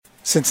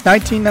Since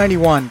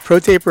 1991,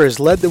 ProTaper has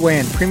led the way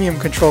in premium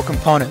control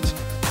components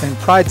and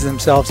prides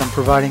themselves on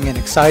providing an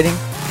exciting,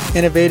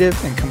 innovative,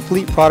 and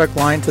complete product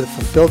line to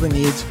fulfill the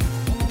needs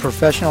of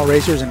professional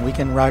racers and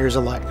weekend riders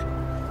alike.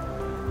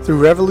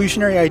 Through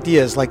revolutionary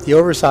ideas like the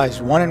oversized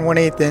 1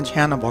 1/8 inch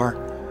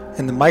handlebar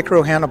and the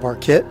micro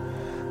handlebar kit,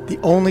 the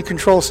only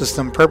control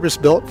system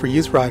purpose-built for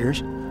youth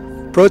riders,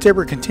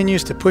 ProTaper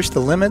continues to push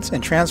the limits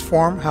and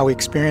transform how we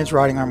experience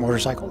riding our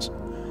motorcycles.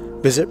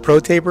 Visit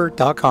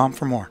ProTaper.com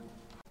for more.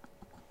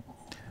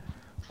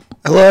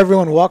 Hello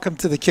everyone, welcome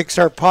to the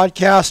Kickstart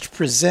Podcast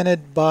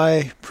presented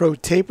by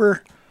ProTaper.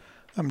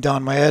 I'm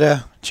Don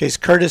Maeda. Chase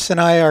Curtis and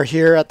I are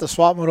here at the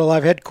Swap Moto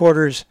Live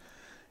headquarters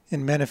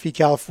in Menifee,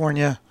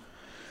 California.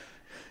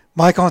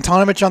 Mike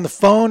Antonovich on the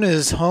phone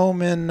is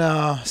home in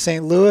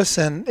St. Louis.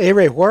 And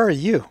A-Ray, where are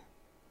you?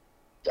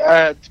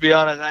 To be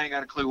honest, I ain't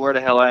got a clue where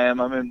the hell I am.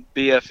 I'm in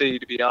BFE,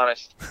 to be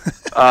honest.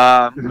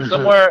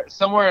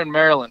 Somewhere in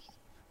Maryland.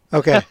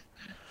 Okay.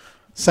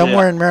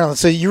 Somewhere in Maryland.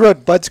 So you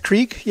rode Budds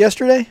Creek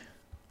yesterday?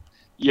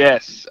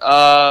 Yes.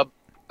 A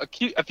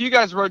few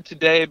guys rode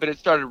today, but it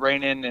started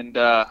raining, and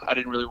I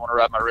didn't really want to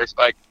ride my race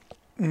bike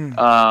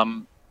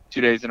 2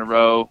 days in a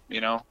row.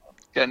 You know,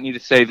 need to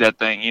save that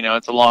thing. You know,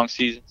 it's a long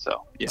season,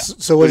 so yeah.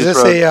 So was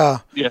this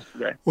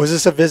yesterday? Was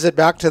this a visit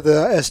back to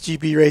the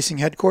SGB Racing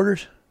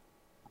headquarters?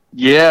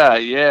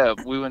 Yeah.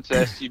 We went to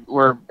SGB.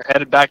 We're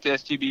headed back to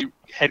SGB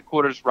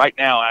headquarters right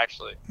now,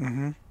 actually.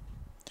 Mm-hmm. Nice.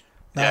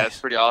 Yeah, it's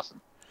pretty awesome.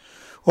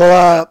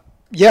 Well,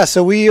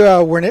 so we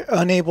were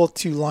unable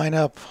to line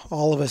up,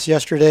 all of us,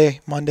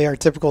 yesterday, Monday, our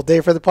typical day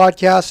for the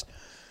podcast.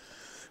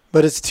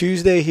 But it's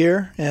Tuesday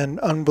here, and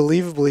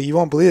unbelievably, you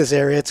won't believe this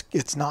area,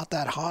 it's not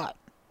that hot.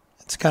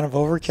 It's kind of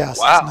overcast.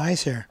 Wow. It's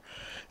nice here.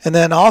 And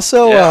then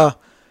also,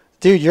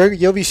 dude,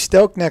 you'll be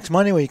stoked next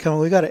Monday when you come.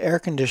 We got an air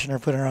conditioner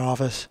put in our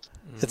office.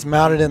 It's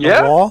mounted in the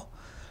wall.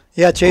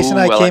 Yeah, Chase and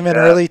I came in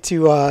early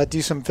to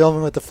do some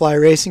filming with the Fly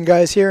Racing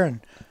guys here,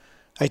 and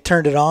I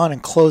turned it on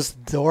and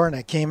closed the door, and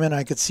I came in and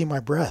I could see my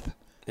breath.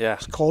 Yeah.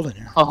 It's cold in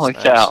here. Holy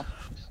cow.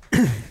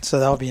 So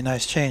that would be a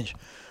nice change.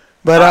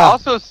 But I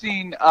also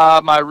seen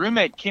my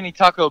roommate, Kenny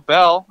Taco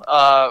Bell,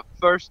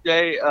 first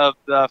day of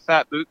the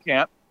Fat Boot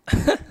Camp,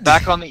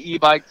 back on the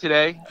e-bike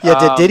today.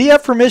 Yeah, did he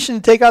have permission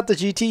to take out the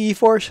GT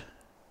E-Force?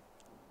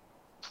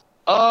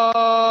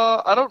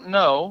 I don't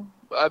know.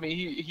 I mean,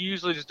 he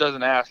usually just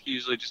doesn't ask. He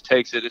usually just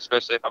takes it,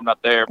 especially if I'm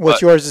not there.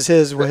 What's yours is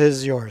his, what his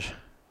is yours.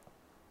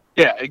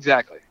 Yeah,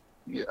 exactly.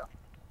 Yeah.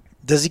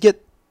 Does he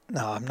get...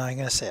 No, I'm not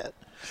going to say it.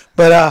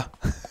 But,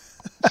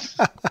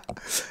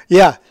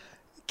 yeah,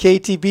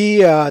 KTB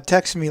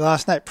texted me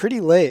last night pretty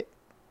late,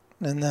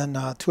 and then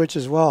Twitch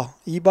as well.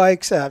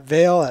 E-bikes at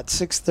Vail at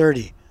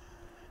 6:30.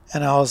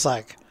 And I was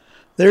like,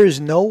 there is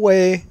no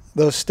way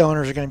those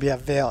stoners are going to be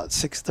at Vail at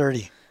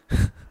 6:30.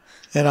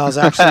 And I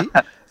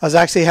was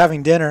actually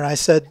having dinner, and I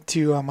said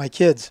to my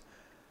kids,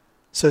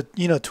 so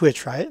you know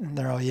Twitch, right? And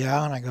they're all,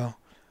 yeah. And I go,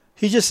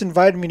 he just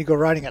invited me to go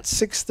riding at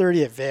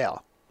 6:30 at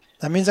Vail.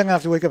 That means I'm going to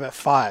have to wake up at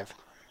 5.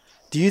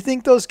 Do you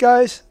think those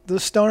guys,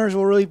 those stoners,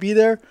 will really be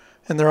there?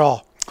 And they're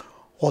all,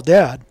 well,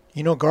 Dad,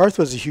 you know Garth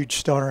was a huge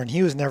stoner, and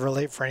he was never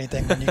late for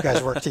anything when you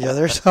guys worked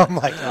together. So I'm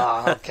like,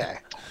 okay.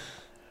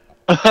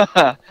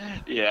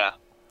 Yeah,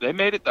 they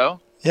made it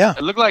though. Yeah.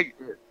 It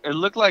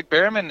looked like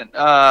Behrman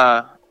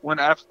went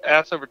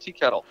ass over tea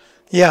kettle.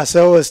 Yeah,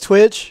 so it was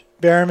Twitch,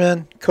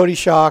 Behrman, Cody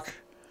Shock,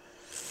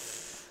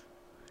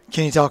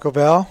 Kenny Taco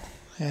Bell,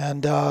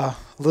 and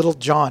Little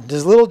John.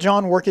 Does Little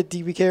John work at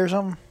DBK or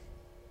something?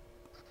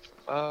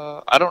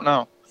 I don't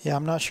know. Yeah,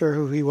 I'm not sure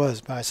who he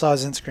was, but I saw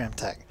his Instagram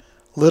tag,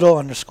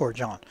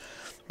 Little_John.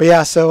 But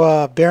yeah,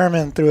 so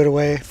Behrman threw it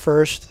away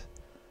first,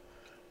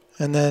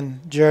 and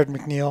then Jared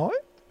McNeil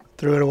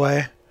threw it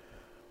away,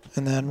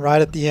 and then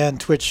right at the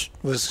end, Twitch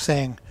was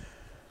saying,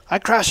 I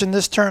crashed in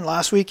this turn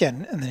last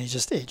weekend, and then he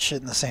just ate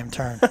shit in the same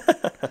turn.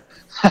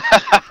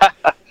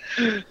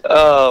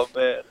 Oh,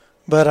 man.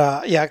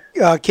 But,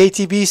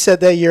 KTB said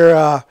that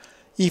your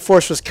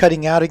E-Force was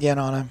cutting out again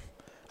on him.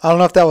 I don't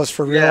know if that was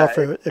for real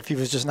or if he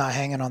was just not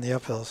hanging on the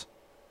uphills.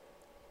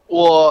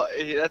 Well,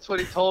 that's what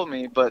he told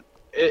me, but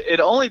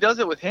it only does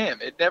it with him.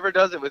 It never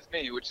does it with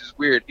me, which is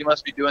weird. He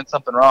must be doing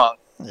something wrong.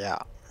 Yeah.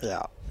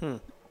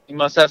 He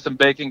must have some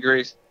bacon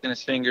grease in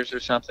his fingers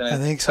or something. I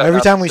think so. Every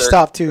time we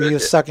stopped, too, he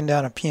was sucking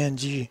down a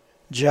PNG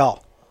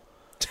gel.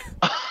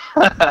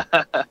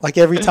 Like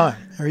every time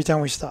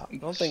we stop. I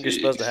don't think you're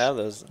supposed to have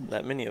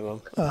that many of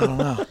them. I don't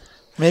know.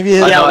 Maybe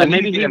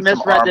maybe he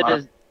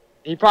misread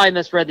he probably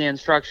misread the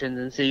instructions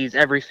and sees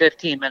every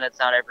 15 minutes,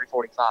 not every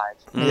 45.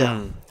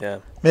 Yeah.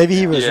 Maybe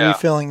he was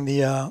refilling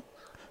the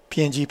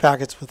PNG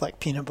packets with like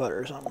peanut butter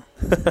or something.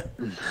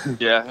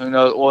 Yeah, who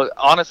knows? Well,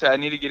 honestly, I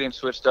need to get him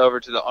switched over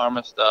to the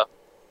Arma stuff.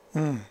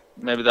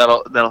 Maybe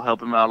that'll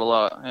help him out a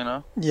lot, you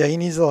know? Yeah, he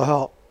needs a little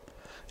help.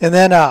 And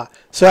then,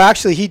 so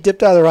actually he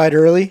dipped out of the ride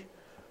early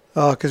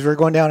because we were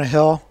going down a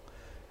hill.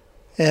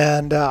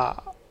 And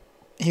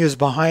he was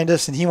behind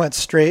us, and he went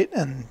straight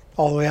and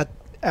all the way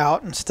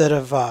out instead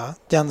of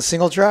down the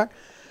single track.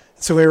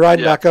 So we were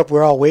riding back up. We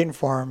were all waiting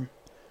for him.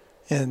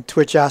 And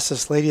Twitch asked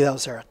this lady that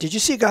was there, "Did you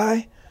see a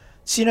guy?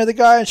 See another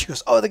guy?" And she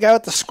goes, "Oh, the guy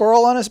with the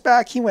squirrel on his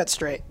back. He went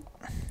straight."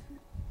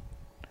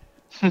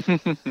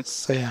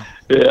 So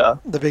yeah,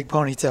 the big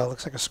ponytail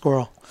looks like a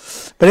squirrel.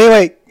 But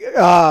anyway,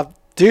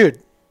 dude,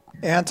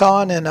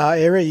 Anton and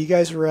A-Ray, you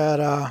guys were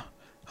at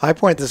High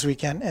Point this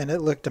weekend, and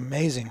it looked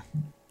amazing.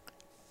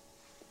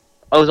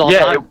 I was all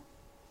time.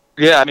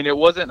 Yeah, I mean, it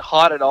wasn't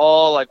hot at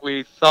all. Like,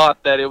 we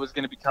thought that it was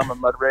going to become a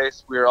mud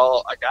race. We were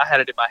all, like, I had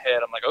it in my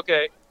head. I'm like,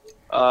 okay,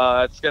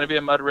 it's going to be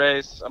a mud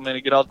race. I'm going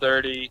to get all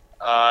dirty.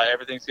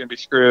 Everything's going to be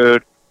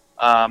screwed.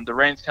 The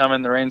rain's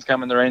coming,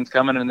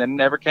 and then it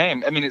never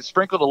came. I mean, it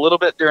sprinkled a little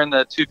bit during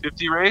the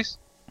 250 race,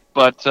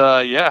 but,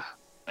 yeah,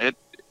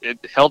 it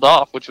held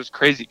off, which was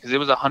crazy because it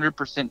was a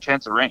 100%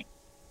 chance of rain.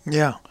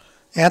 Yeah.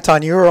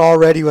 Anton, you were all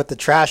ready with the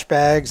trash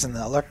bags and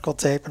the electrical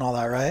tape and all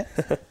that, right?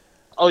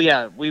 Oh,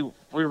 yeah,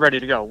 we're ready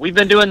to go. We've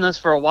been doing this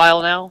for a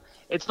while now.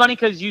 It's funny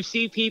because you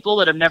see people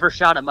that have never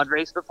shot a mud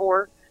race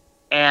before,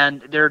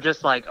 and they're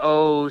just like,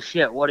 oh,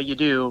 shit, what do you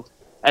do?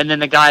 And then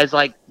the guys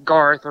like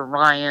Garth or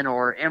Ryan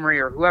or Emery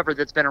or whoever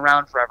that's been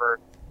around forever,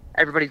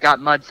 everybody's got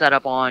mud set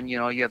up on. You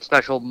know, you have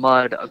special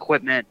mud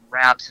equipment,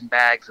 wraps and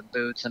bags and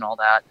boots and all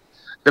that.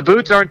 The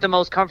boots aren't the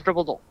most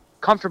comfortable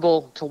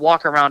to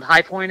walk around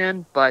High Point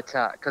in, but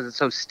because it's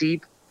so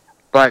steep.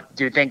 But,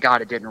 dude, thank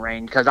God it didn't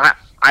rain because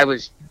I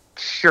was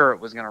sure it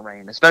was going to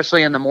rain,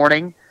 especially in the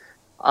morning,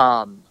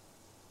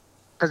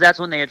 because that's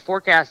when they had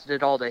forecasted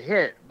it all to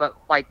hit. But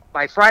like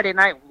by Friday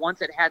night,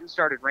 once it hadn't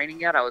started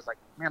raining yet, I was like,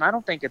 man, I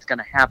don't think it's going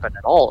to happen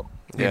at all,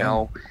 you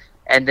know.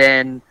 And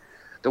then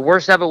the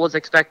worst of it was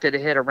expected to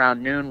hit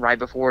around noon, right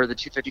before the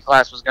 250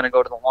 class was going to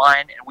go to the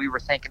line, and we were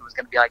thinking it was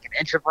going to be like an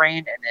inch of rain,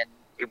 and then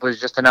it was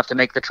just enough to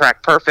make the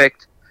track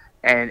perfect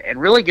and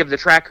really give the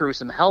track crew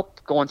some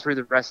help going through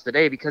the rest of the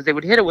day, because they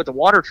would hit it with the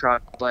water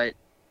truck, but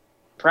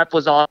prep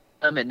was awesome.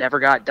 It never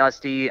got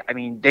dusty. I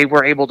mean, they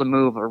were able to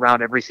move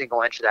around every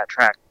single inch of that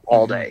track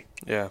all day.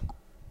 Yeah.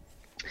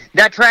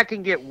 That track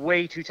can get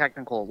way too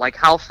technical, like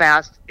how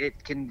fast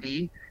it can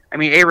be. I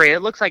mean, A-Ray,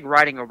 it looks like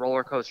riding a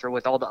roller coaster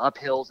with all the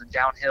uphills and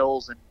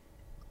downhills and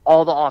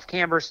all the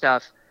off-camber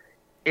stuff.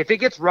 If it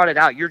gets rutted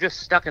out, you're just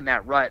stuck in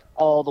that rut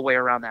all the way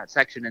around that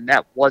section, and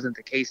that wasn't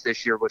the case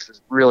this year, which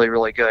was really,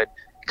 really good.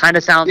 Kind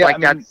of sounds like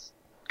that's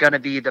going to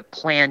be the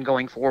plan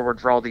going forward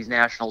for all these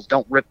nationals.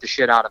 Don't rip the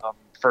shit out of them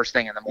first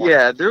thing in the morning.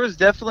 Yeah, there was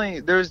definitely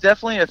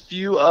a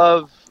few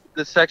of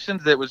the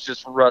sections that was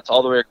just ruts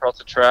all the way across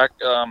the track.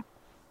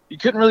 You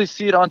couldn't really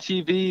see it on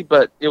TV,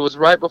 but it was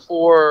right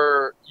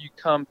before you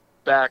come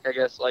back, I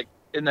guess, like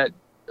in that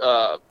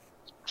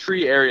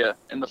tree area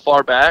in the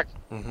far back,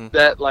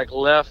 that like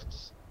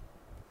left,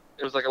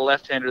 it was like a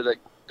left-hander that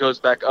goes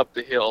back up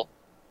the hill.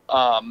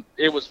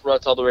 It was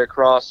ruts all the way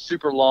across,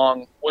 super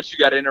long. Once you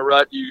got in a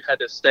rut, you had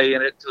to stay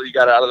in it until you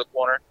got out of the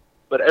corner.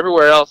 But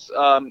everywhere else,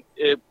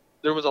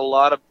 there was a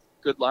lot of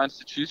good lines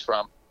to choose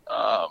from.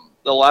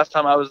 The last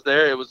time I was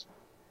there, it was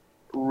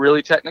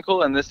really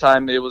technical, and this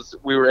time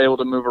we were able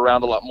to move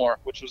around a lot more,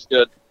 which was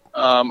good.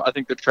 I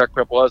think the track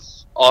prep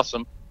was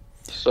awesome.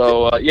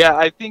 So, yeah,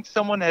 I think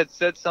someone had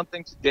said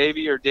something to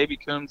Davey, or Davey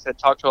Coombs had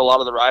talked to a lot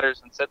of the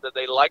riders and said that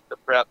they liked the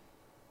prep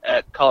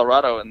at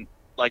Colorado, and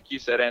like you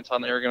said,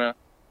 Anton, they were going to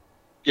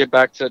get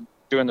back to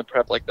doing the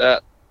prep like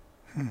that.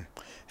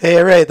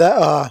 Hey, Ray,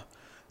 that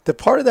the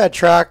part of that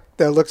track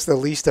that looks the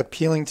least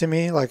appealing to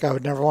me, like I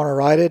would never want to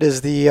ride it,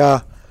 is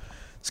the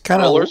it's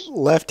kind of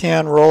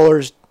left-hand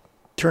rollers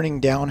turning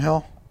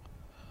downhill.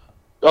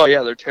 Oh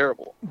yeah, they're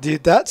terrible.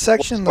 Dude, that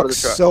section looks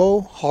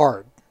so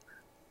hard.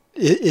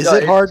 Is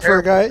it hard for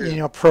a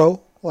guy,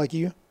 pro like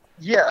you?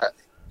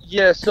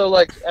 Yeah. So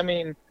like, I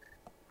mean,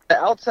 the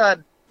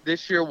outside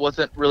this year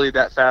wasn't really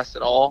that fast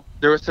at all.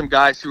 There were some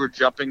guys who were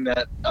jumping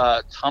that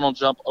tunnel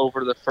jump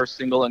over the first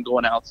single and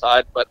going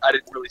outside, but I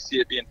didn't really see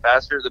it being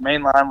faster. The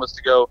main line was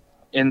to go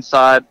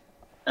inside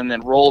and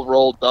then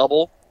roll,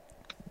 double.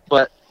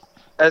 But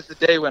as the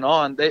day went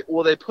on, they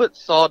put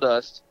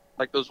sawdust,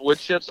 like those wood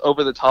chips,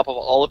 over the top of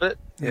all of it.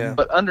 Yeah.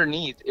 But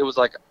underneath, it was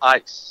like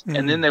ice.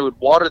 And then they would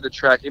water the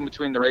track in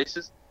between the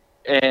races,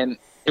 and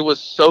it was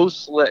so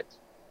slick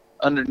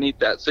underneath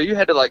that. So you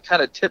had to like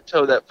kind of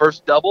tiptoe that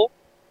first double,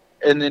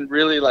 and then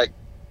really like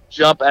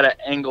jump at an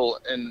angle,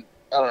 and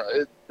I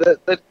don't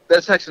know.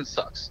 That section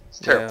sucks. It's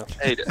terrible. Yeah.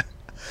 I hate it.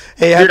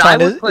 Hey, Dude,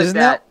 Anton,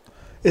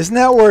 isn't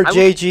that where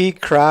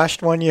JG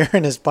crashed one year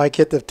and his bike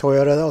hit the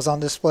Toyota that was on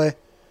display?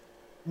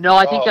 No,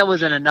 I think that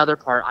was in another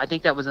part. I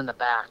think that was in the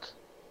back.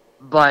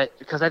 But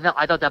because I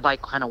thought that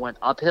bike kind of went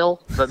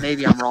uphill, but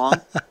maybe I'm wrong.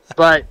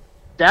 But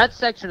that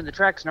section of the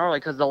track's gnarly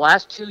because the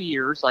last 2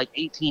 years, like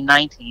 18,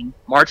 19,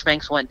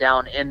 Marchbanks went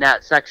down in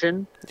that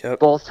section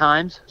both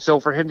times. So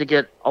for him to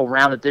get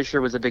around it this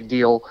year was a big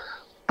deal.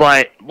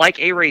 But like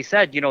A-Ray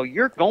said,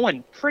 you're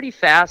going pretty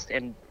fast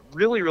and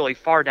really, really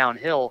far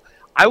downhill.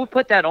 I would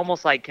put that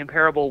almost like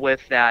comparable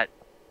with that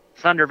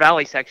Thunder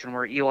Valley section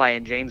where Eli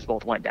and James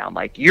both went down.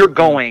 Like you're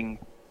going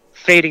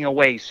fading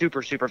away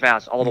super, super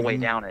fast all the way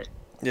down it.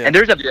 Yeah. And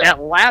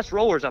that last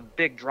roller is a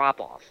big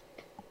drop off.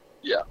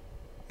 Yeah.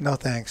 No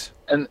thanks.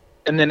 And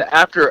then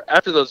after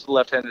those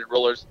left-handed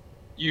rollers,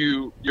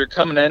 you're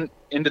coming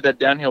into that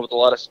downhill with a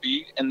lot of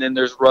speed, and then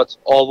there's ruts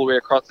all the way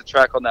across the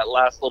track on that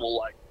last little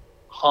like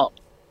hump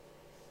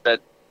that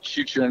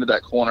shoots you into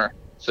that corner.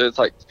 So it's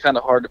like kind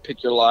of hard to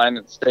pick your line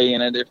and stay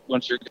in it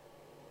once you're.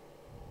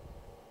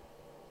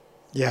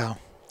 Yeah,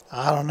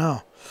 I don't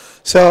know.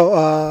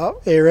 So,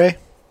 A-Ray,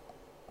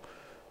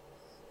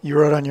 you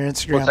wrote on your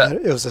Instagram that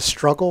it was a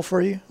struggle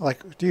for you.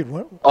 Like, dude,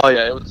 what? Oh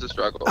yeah, it was a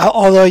struggle.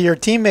 Although your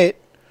teammate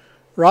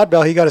Rod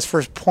Bell, he got his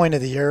first point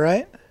of the year,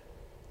 right?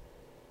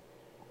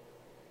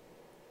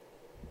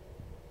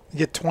 You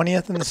get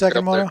 20th in the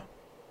second moto?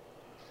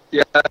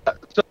 Yeah.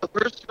 So the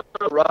first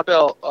moto, Rod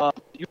Bell,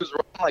 he was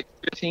running like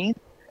 15th,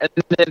 and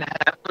then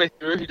halfway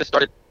through, he just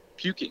started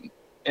puking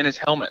in his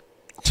helmet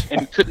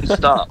and couldn't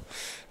stop.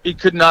 He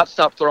could not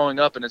stop throwing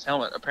up in his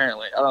helmet,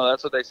 apparently. I don't know.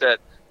 That's what they said.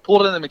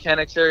 Pulled in the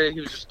mechanics area,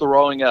 he was just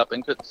throwing up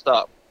and couldn't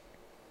stop.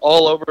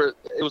 All over.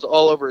 It was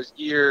all over his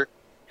ear,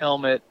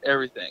 helmet,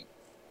 everything.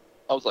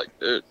 I was like,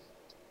 dude,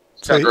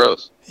 it's kind of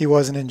gross. He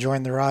wasn't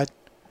enjoying the ride?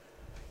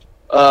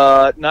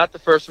 Not the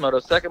first moto.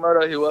 Second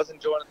moto, he was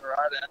enjoying the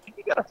ride. And I think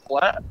he got a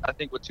flat, I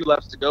think, with 2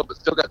 laps to go, but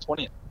still got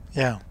 20th.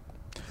 Yeah.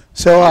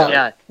 So,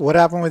 what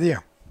happened with you?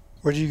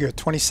 Where did you go,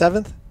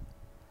 27th?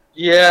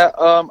 Yeah,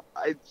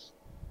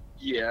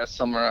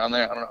 somewhere around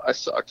there. I don't know. I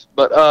sucked.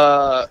 But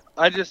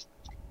I just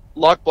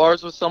locked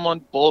bars with someone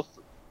both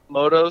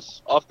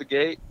motos off the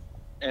gate,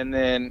 and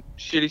then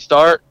shitty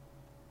start,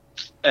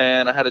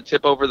 and I had to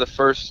tip over the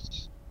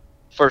first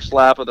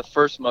lap of the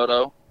first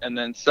moto, and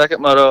then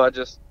second moto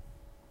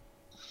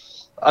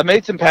I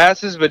made some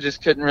passes, but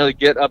just couldn't really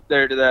get up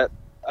there to that.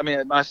 I mean,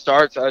 at my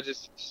starts, I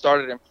just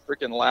started in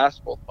freaking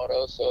last both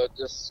motos, so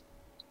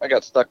I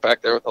got stuck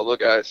back there with all the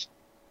guys.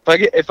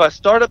 If I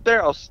start up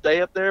there, I'll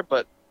stay up there,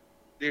 but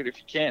dude, if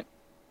you can't,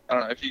 I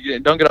don't know, if you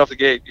don't get off the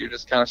gate, you're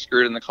just kind of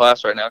screwed in the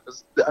class right now.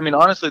 Because I mean,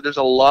 honestly, there's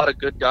a lot of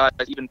good guys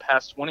even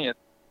past 20th,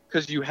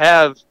 because you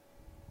have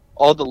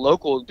all the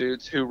local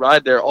dudes who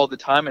ride there all the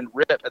time and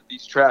rip at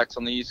these tracks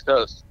on the East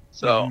Coast.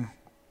 So,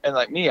 and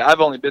like me,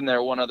 I've only been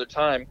there one other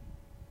time,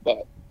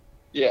 but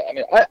yeah, I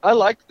mean, I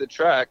liked the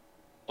track,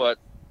 but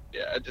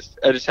yeah, I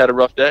just had a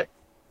rough day.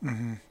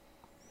 Mm-hmm.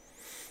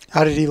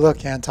 How did he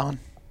look, Anton?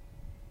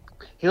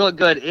 He looked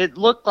good. It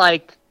looked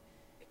like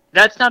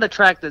that's not a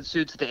track that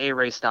suits the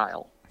A-Ray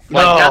style.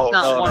 Like, No, that's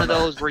not no, one no, of no.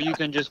 those where you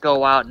can just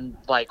go out and,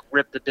 like,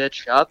 rip the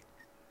bitch up.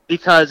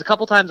 Because a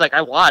couple times, like,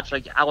 I watched,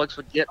 like, Alex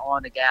would get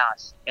on the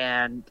gas,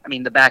 and, I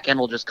mean, the back end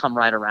will just come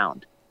right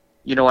around.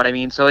 You know what I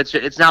mean? So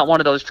it's not one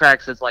of those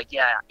tracks that's like,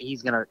 yeah,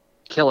 he's going to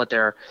kill it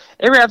there.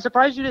 A-Ray, I'm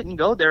surprised you didn't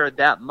go there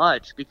that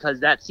much, because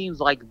that seems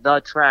like the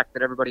track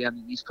that everybody on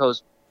the East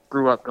Coast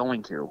grew up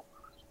going to.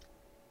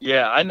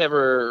 Yeah, I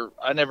never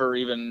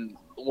even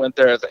went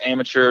there as an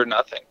amateur,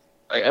 nothing.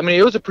 Like, I mean,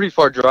 it was a pretty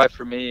far drive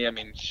for me. I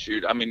mean,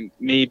 shoot. I mean,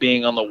 me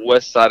being on the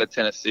west side of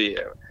Tennessee,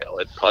 hell,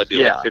 it'd probably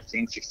be like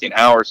 15, 16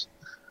 hours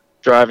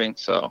driving.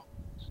 So,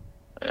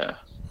 yeah.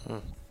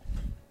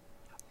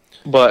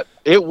 But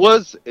it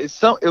was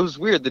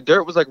weird. The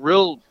dirt was like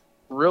real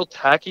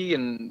tacky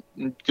and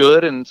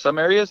good in some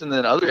areas, and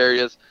then other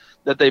areas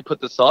that they put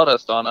the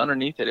sawdust on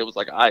underneath it was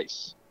like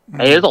ice.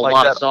 Hey, there's a Like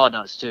lot that. of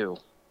sawdust, too.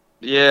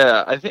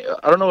 Yeah, I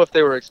don't know if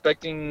they were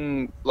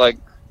expecting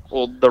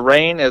the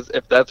rain, as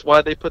if that's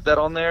why they put that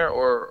on there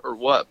or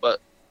what,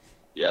 but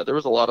yeah, there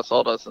was a lot of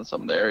sawdust in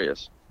some of the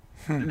areas.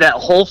 That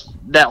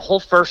whole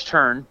first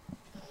turn,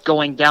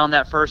 going down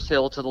that first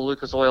hill to the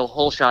Lucas Oil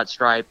hole shot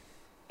stripe,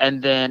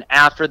 and then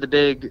after the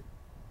big,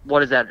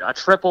 what is that, a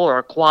triple or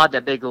a quad,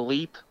 that big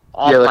leap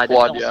off by the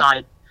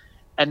hillside,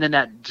 and then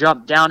that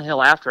jump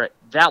downhill after it,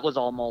 that was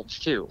all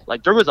mulch too.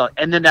 Like there was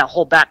and then that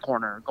whole back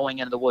corner going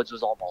into the woods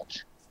was all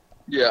mulch.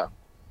 Yeah.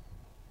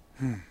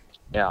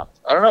 Yeah.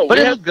 I don't know. But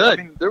it was good.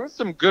 I mean, there was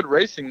some good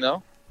racing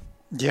though.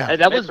 Yeah.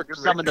 That was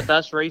some of the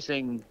best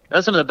racing.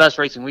 That's some of the best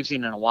racing we've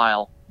seen in a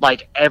while.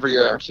 Like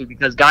everywhere too,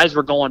 because guys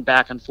were going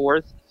back and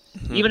forth.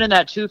 Even in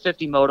that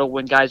 250 moto,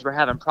 when guys were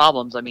having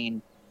problems, I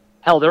mean,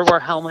 hell, there were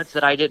helmets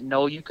that I didn't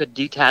know you could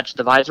detach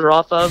the visor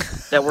off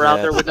of that were out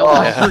there with no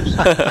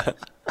visors.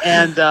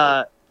 And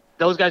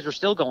those guys were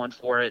still going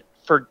for it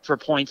for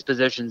points,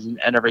 positions,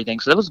 and everything.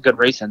 So that was good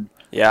racing.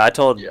 Yeah, I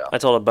told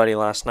a buddy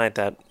last night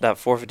that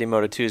 450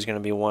 Moto 2 is going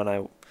to be one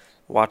I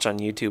watch on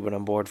YouTube when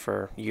I'm bored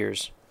for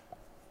years.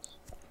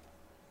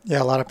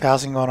 Yeah, a lot of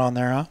passing going on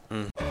there, huh?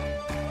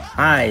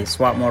 Hi,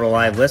 Swap Moto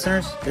Live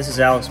listeners. This is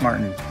Alex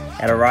Martin.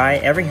 At Arai,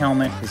 every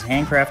helmet is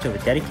handcrafted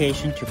with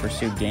dedication to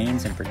pursue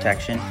gains and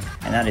protection,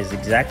 and that is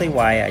exactly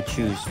why I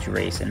choose to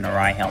race in an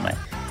Arai helmet.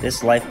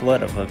 This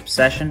lifeblood of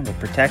obsession with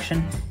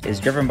protection is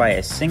driven by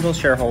a single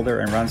shareholder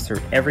and runs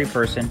through every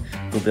person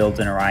who builds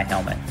an Arai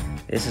helmet.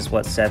 This is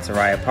what sets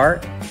Arai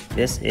apart.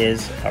 This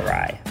is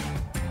Arai.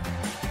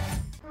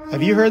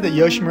 Have you heard that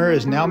Yoshimura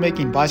is now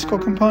making bicycle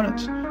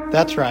components?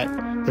 That's right.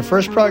 Their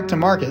first product to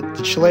market,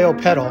 the Chileo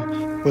pedal,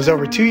 was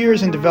over 2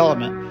 years in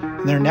development,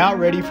 and they're now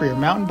ready for your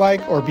mountain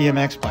bike or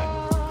BMX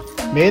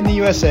bike. Made in the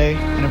USA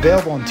and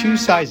available in 2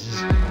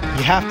 sizes,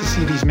 you have to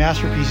see these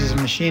masterpieces of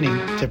machining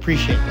to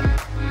appreciate them.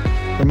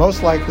 They're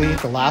most likely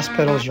the last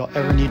pedals you'll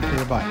ever need for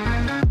your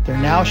bike. They're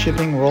now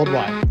shipping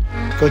worldwide.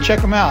 Go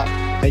check them out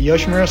at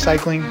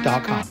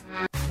yoshimuracycling.com.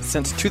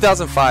 Since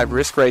 2005,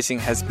 Risk Racing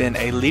has been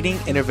a leading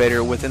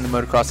innovator within the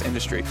motocross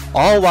industry,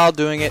 all while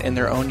doing it in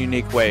their own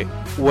unique way.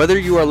 Whether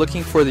you are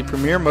looking for the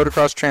premier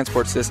motocross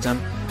transport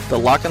system, the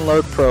Lock and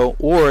Load Pro,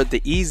 or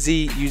the EZ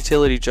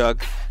utility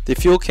jug, the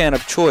fuel can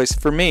of choice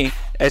for me,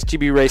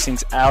 SGB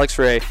Racing's Alex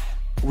Ray,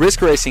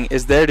 Risk Racing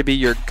is there to be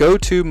your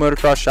go-to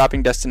motocross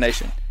shopping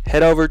destination.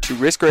 Head over to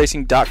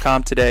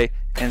riskracing.com today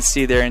and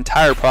see their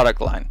entire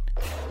product line.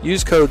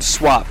 Use code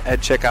SWAP at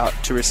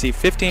checkout to receive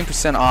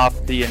 15%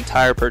 off the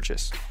entire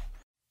purchase.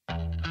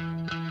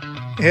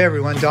 Hey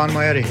everyone, Don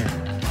Maeda here.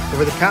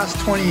 Over the past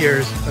 20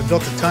 years, I've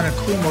built a ton of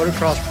cool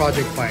motocross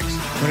project bikes.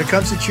 When it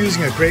comes to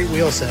choosing a great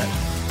wheel set,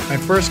 my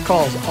first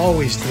call is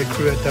always to the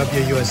crew at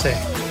WUSA.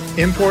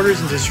 Importers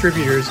and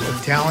distributors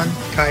of Talon,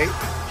 Kite,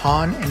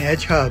 Hahn, and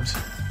Edge hubs,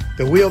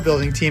 the wheel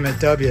building team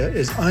at W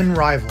is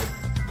unrivaled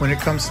when it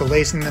comes to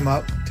lacing them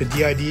up to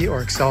DID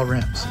or Excel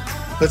rims.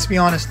 Let's be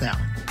honest now.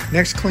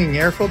 Next, cleaning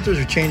air filters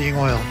or changing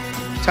oil,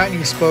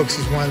 tightening spokes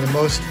is one of the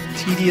most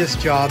tedious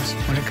jobs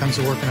when it comes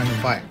to working on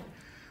your bike.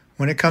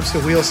 When it comes to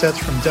wheel sets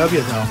from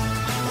W though,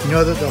 you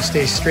know that they'll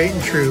stay straight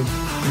and true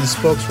and the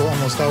spokes will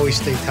almost always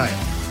stay tight.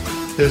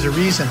 There's a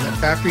reason that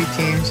factory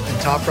teams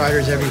and top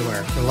riders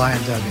everywhere rely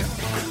on W.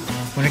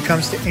 When it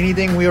comes to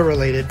anything wheel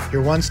related,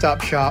 your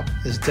one-stop shop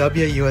is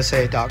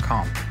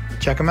WUSA.com.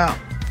 Check them out.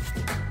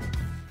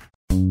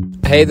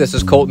 Hey, this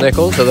is Colt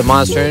Nichols of the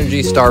Monster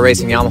Energy Star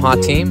Racing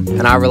Yamaha team,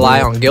 and I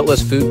rely on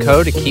Guiltless Food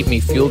Co. to keep me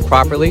fueled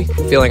properly,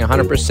 feeling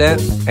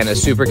 100%, and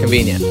is super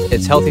convenient.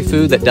 It's healthy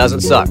food that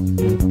doesn't suck.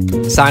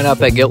 Sign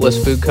up at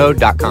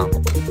guiltlessfoodco.com.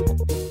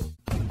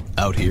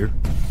 Out here,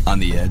 on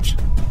the edge,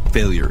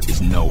 failure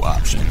is no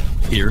option.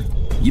 Here,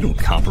 you don't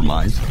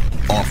compromise.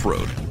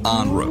 Off-road,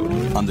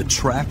 on-road, on the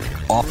track,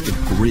 off the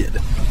grid.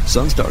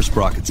 Sunstar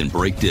sprockets and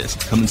brake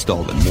discs come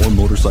installed in more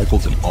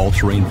motorcycles and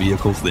all-terrain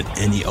vehicles than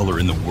any other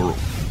in the world.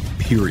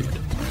 Period.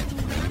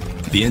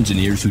 The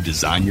engineers who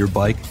design your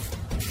bike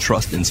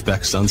trust and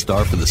spec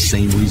Sunstar for the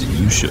same reason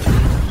you should.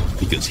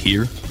 Because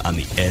here, on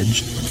the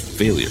edge,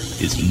 failure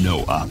is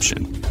no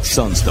option.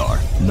 Sunstar,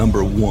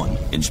 #1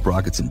 in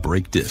sprockets and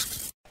brake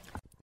discs.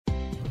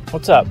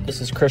 What's up?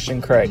 This is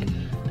Christian Craig.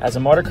 As a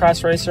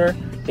motocross racer,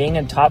 being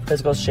in top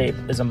physical shape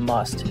is a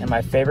must, and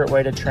my favorite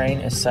way to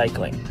train is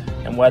cycling.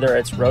 And whether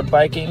it's road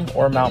biking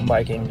or mountain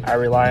biking, I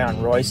rely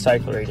on Roy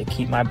Cyclery to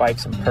keep my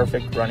bikes in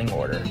perfect running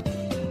order.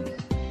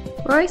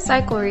 Roy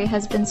Cyclery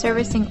has been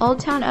servicing Old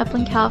Town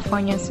Upland,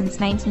 California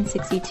since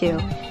 1962.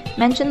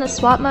 Mention the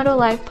Swap Moto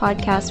Live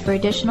podcast for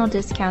additional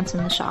discounts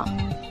in the shop.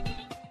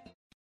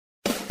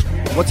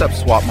 What's up,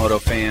 Swap Moto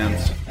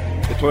fans?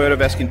 The Toyota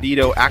of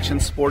Escondido Action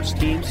Sports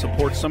team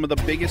supports some of the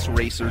biggest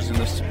racers in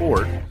the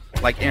sport,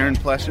 like Aaron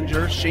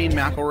Plessinger, Shane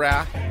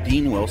McElrath,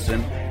 Dean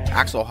Wilson,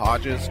 Axel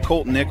Hodges,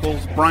 Colt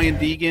Nichols, Brian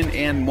Deegan,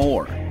 and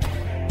more.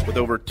 With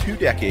over 2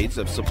 decades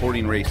of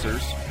supporting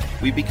racers,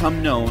 we've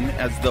become known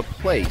as the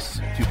place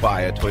to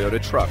buy a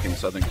Toyota truck in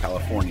Southern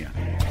California.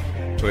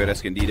 Toyota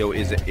Escondido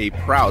is a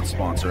proud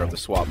sponsor of the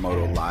Swap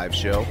Moto Live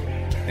show,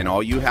 and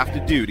all you have to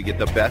do to get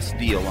the best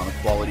deal on a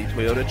quality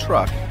Toyota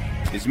truck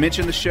is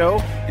mention the show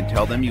and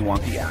tell them you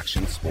want the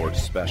Action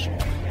Sports Special.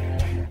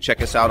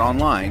 Check us out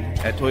online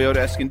at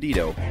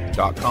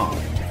toyotaescondido.com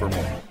for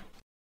more.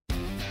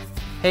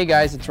 Hey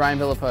guys, it's Ryan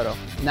Villapoto.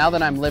 Now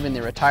that I'm living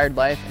the retired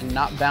life and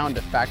not bound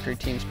to factory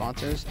team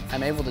sponsors,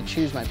 I'm able to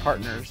choose my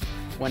partners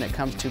when it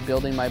comes to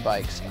building my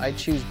bikes. I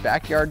choose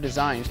Backyard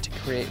Designs to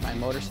create my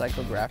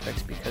motorcycle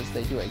graphics because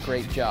they do a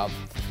great job.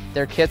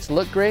 Their kits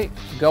look great,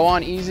 go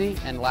on easy,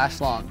 and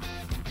last long.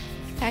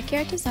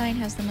 Backyard Design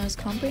has the most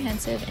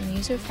comprehensive and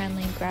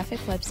user-friendly graphic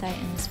website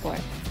in the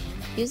sport.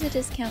 Use the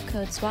discount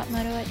code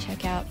SWAPMOTO at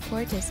checkout for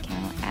a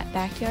discount at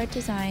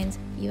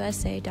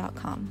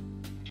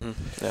backyarddesignsusa.com.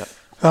 Yeah.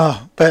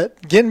 Oh,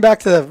 but getting back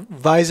to the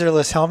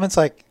visorless helmets,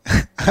 like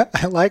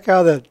I like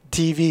how the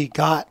TV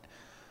got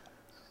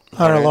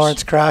Hunter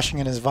Lawrence crashing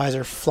and his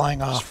visor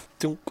flying off.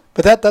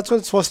 But that's what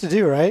it's supposed to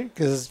do, right?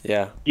 Cause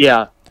Yeah.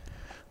 But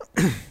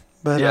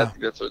yeah, I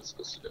think that's what it's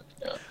supposed to do.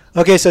 Yeah.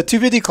 Okay, so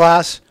 250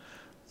 class.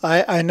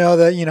 I know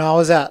that, I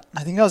was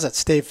at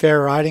State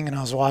Fair riding and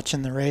I was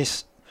watching the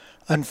race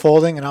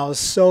unfolding and I was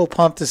so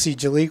pumped to see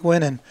Jalek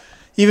win, and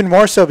even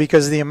more so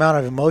because of the amount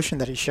of emotion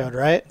that he showed,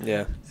 right?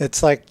 Yeah.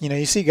 It's like,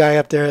 you see a guy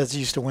up there that's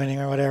used to winning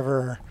or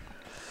whatever.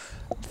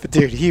 But,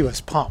 dude, he was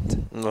pumped.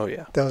 Oh,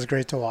 yeah. That was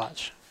great to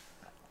watch.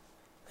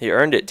 He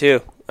earned it, too.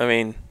 I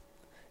mean,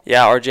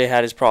 yeah, RJ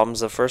had his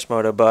problems the first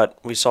moto, but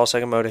we saw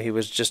second moto he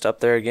was just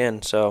up there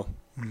again. So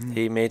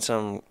he made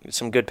some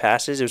good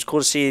passes. It was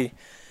cool to see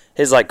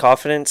his,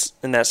 confidence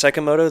in that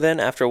second moto then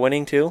after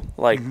winning, too.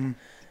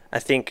 I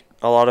think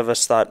a lot of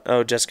us thought,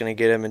 oh, Jet's going to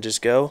get him and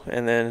just go.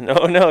 And then,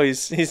 oh, no,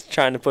 he's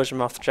trying to push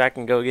him off the track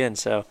and go again.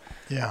 So,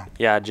 yeah,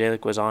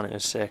 Jalek was on it. It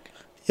was sick.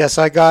 Yes,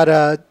 I got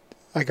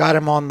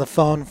him on the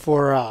phone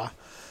for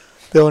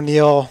Bill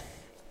Neal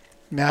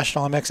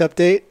National MX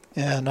Update,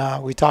 and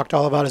we talked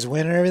all about his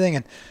win and everything.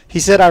 And he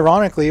said,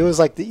 ironically, it was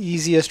like the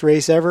easiest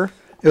race ever.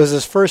 It was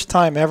his first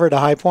time ever to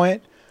High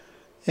Point.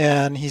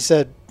 And he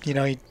said, he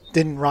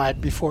didn't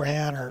ride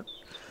beforehand, or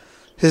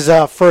his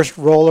first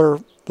roller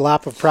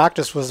lap of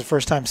practice was the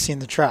first time seeing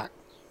the track.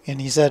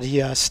 And he said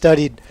he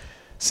studied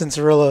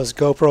Cincerillo's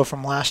GoPro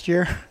from last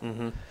year.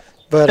 Mm-hmm.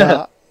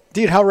 But,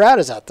 dude, how rad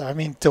is that, though? I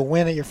mean, to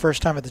win at your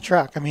first time at the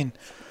track. I mean,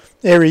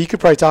 Avery, you could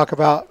probably talk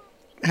about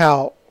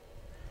how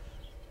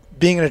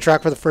being at a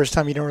track for the first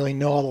time, you don't really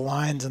know all the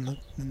lines and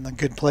the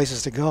good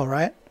places to go,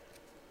 right?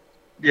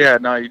 Yeah,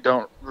 no, you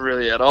don't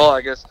really at all.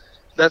 I guess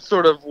that's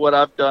sort of what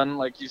I've done.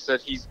 Like you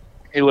said, he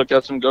looked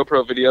up some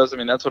GoPro videos. I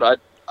mean, that's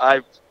what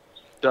I've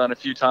done a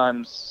few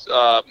times.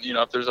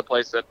 If there's a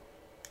place that,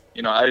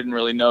 I didn't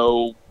really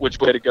know which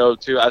way to go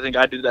to. I think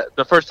I did that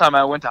the first time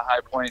I went to High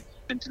Point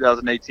in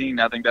 2018.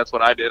 I think that's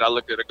what I did. I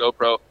looked at a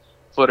GoPro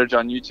footage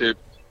on YouTube.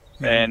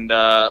 Mm-hmm. And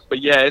but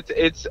yeah,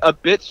 it's a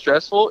bit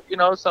stressful.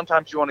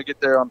 Sometimes you want to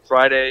get there on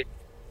Friday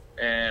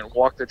and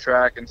walk the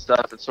track and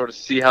stuff and sort of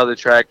see how the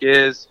track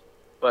is.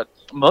 But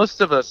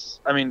most of us,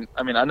 I mean,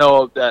 I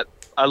know that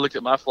I looked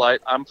at my flight.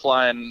 I'm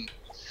flying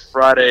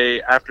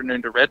Friday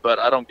afternoon to Redbud.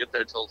 I don't get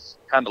there till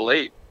kind of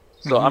late.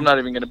 So I'm not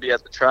even going to be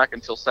at the track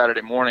until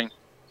Saturday morning.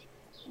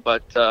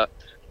 But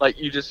like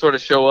you just sort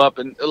of show up,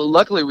 and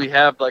luckily we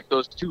have like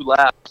those 2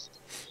 laps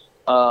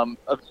of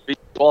being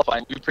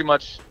qualifying. We pretty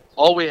much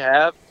all we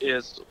have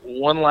is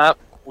 1 lap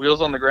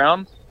wheels on the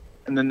ground,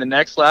 and then the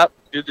next lap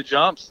do the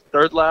jumps.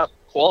 3rd lap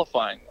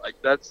qualifying. Like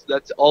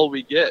that's all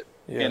we get,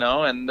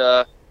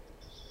 and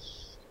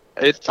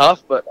it's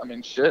tough, but I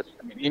mean, shit.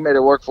 I mean, he made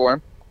it work for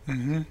him.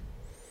 Mm-hmm.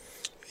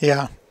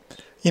 Yeah.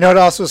 What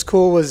else was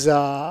cool was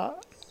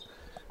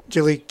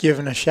Jalek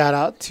giving a shout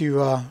out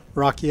to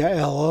Rocky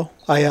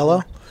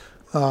Aiello.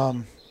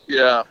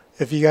 Yeah.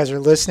 If you guys are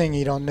listening,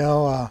 you don't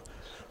know,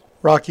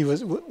 Rocky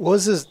what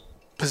was his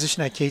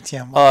position at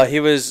KTM?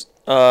 He was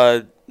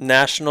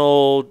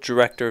National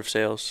Director of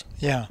Sales.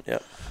 Yeah. Yeah.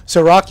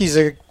 So Rocky's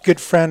a good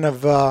friend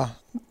of the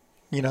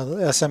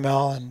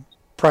SML, and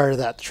prior to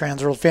that, the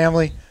Transworld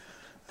family.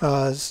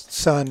 His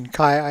son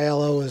Kai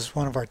Aiello was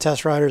one of our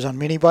test riders on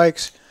mini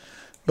bikes.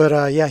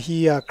 But,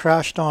 he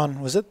crashed on,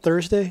 was it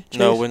Thursday, Chase?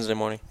 No, Wednesday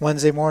morning.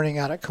 Wednesday morning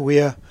out at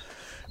Kauai,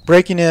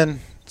 breaking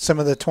in some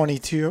of the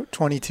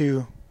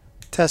 22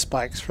 test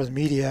bikes for the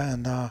media.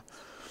 And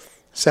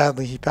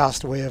sadly, he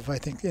passed away of, I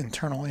think,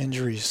 internal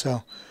injuries.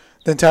 So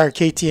the entire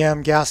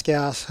KTM, Gas,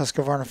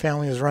 Husqvarna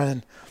family was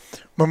running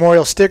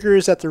memorial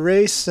stickers at the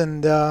race.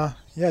 And,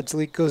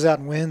 Jalek goes out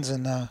and wins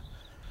and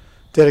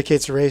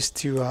dedicates the race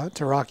to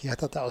Rocky. I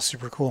thought that was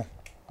super cool.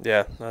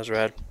 Yeah, that was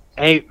rad.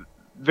 Hey,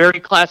 very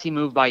classy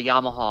move by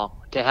Yamaha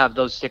to have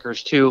those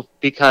stickers too,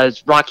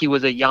 because Rocky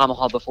was a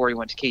Yamaha before he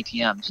went to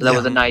KTM. So that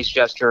was a nice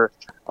gesture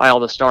by all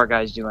the Star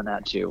guys doing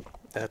that too.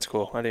 That's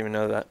cool. I didn't even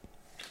know that.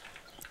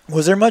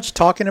 Was there much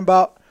talking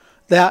about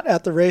that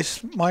at the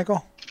race,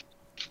 Michael?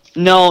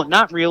 No,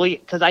 not really,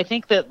 because I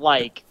think that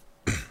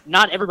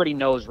not everybody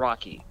knows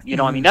Rocky.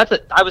 I mean,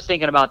 I was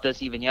thinking about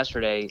this even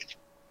yesterday.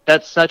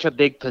 That's such a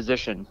big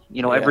position.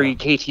 Every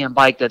KTM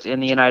bike that's in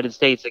the United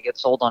States that gets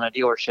sold on a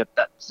dealership,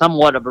 that's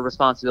somewhat of a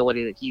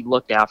responsibility that he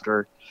looked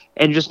after.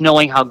 And just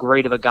knowing how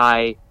great of a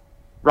guy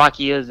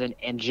Rocky is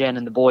and Jen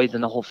and the boys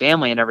and the whole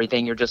family and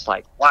everything, you're just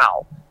like,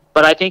 wow.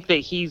 But I think that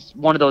he's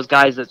one of those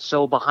guys that's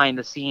so behind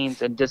the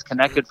scenes and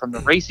disconnected from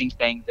the racing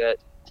thing that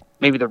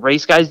maybe the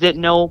race guys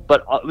didn't know,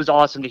 but it was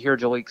awesome to hear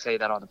Jalek say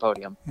that on the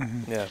podium.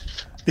 Mm-hmm. Yeah.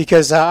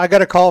 Because I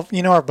got a call,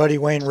 our buddy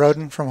Wayne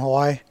Roden from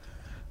Hawaii.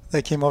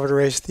 They came over to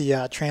race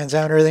the Trans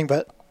Am and everything,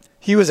 but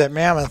he was at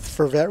Mammoth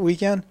for Vet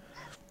Weekend,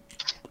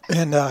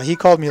 and he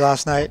called me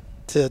last night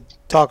to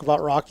talk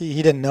about Rocky.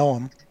 He didn't know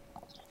him,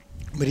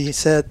 but he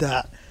said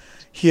that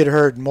he had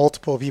heard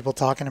multiple people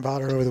talking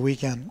about it over the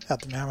weekend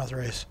at the Mammoth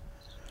race,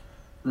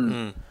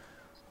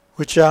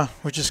 which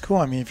is cool.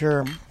 I mean, if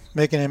you're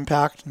making an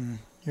impact and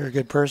you're a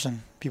good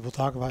person, people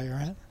talk about you,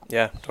 right?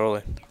 Yeah,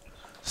 totally.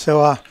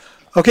 So,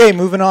 okay,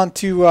 moving on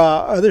to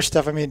other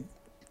stuff. I mean,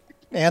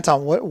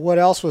 Anton, what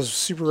else was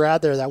super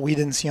rad there that we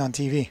didn't see on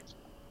TV?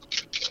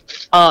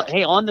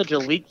 Hey, on the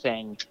Jalek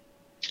thing,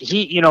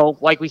 he,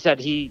 like we said,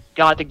 he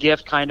got the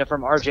gift kind of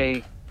from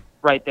RJ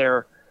right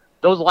there.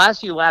 Those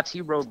last few laps,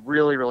 he rode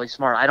really, really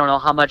smart. I don't know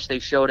how much they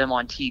showed him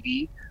on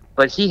TV,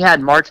 but he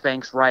had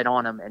Marchbanks right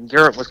on him, and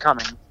Garrett was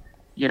coming,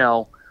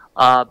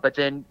 but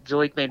then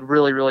Jalek made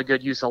really, really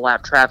good use of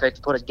lap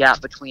traffic, put a gap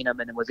between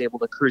them, and was able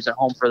to cruise it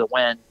home for the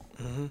win.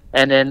 Mm-hmm.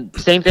 And then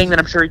same thing that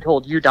I'm sure he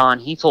told you, Don.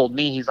 He told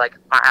me, he's like,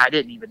 I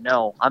didn't even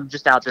know. I'm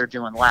just out there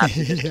doing laps.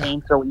 It just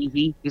came so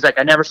easy. He's like,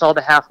 I never saw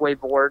the halfway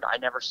board. I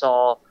never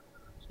saw,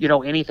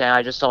 anything.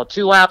 I just saw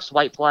 2 laps,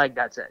 white flag,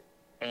 that's it.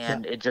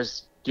 And it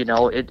just,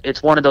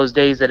 it's one of those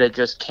days that it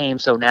just came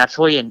so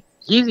naturally. And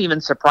he's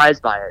even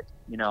surprised by it,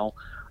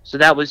 So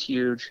that was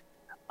huge.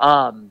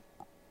 I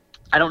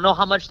don't know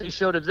how much they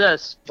showed of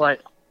this,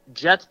 but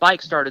Jet's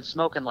bike started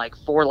smoking like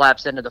 4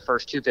 laps into the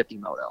first 250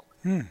 moto.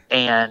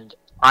 And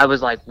I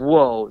was like,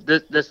 whoa,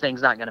 this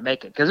thing's not going to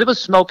make it. Because it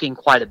was smoking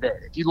quite a bit.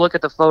 If you look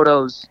at the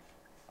photos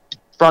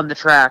from the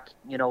track,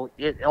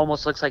 it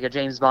almost looks like a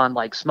James Bond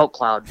like smoke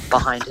cloud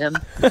behind him.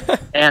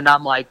 And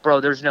I'm like, bro,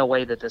 there's no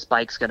way that this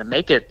bike's going to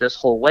make it this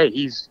whole way.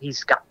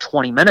 He's got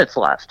 20 minutes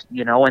left,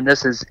 and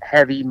this is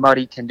heavy,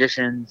 muddy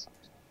conditions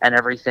and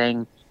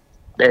everything.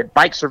 The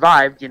bike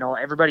survived.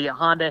 Everybody at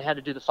Honda had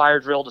to do the fire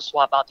drill to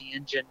swap out the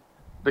engine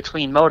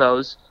between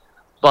motos.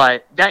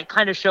 But that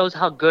kind of shows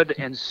how good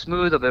and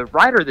smooth of a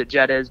rider that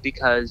Jet is,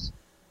 because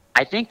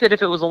I think that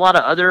if it was a lot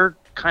of other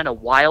kind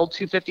of wild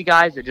 250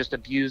 guys that just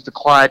abuse the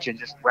clutch and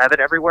just rev it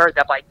everywhere,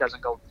 that bike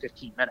doesn't go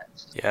 15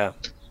 minutes. Yeah.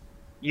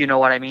 You know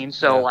what I mean?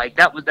 So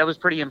that was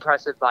pretty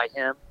impressive by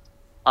him.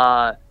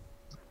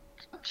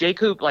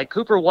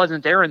 Cooper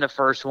wasn't there in the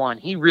first one.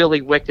 He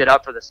really wicked it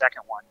up for the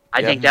second one.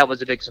 I think that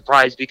was a big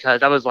surprise,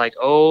 because I was like,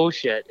 oh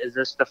shit, is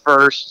this the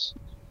first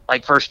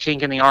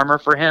chink in the armor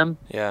for him?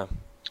 Yeah.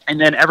 And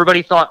then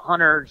everybody thought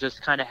Hunter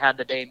just kind of had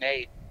the day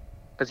made,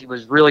 because he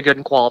was really good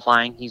in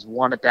qualifying. He's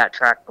won at that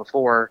track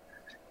before.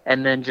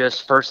 And then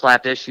just first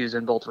lap issues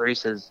in both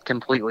races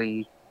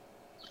completely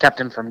kept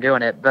him from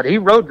doing it. But he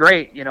rode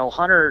great.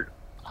 Hunter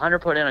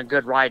put in a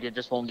good ride. It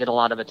just won't get a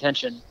lot of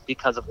attention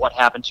because of what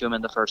happened to him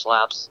in the first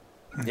laps.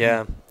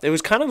 Yeah, it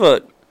was kind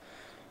of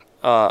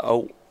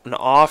an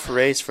off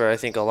race for, I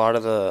think, a lot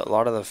of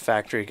the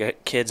factory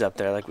kids up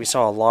there. Like, we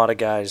saw a lot of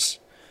guys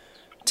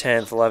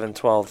 10th,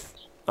 11th,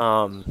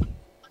 12th,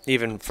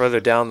 even further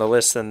down the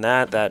list than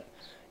that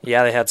they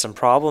had some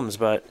problems,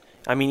 but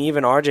I mean,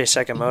 even RJ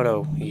second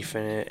moto, he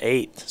finished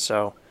 8th.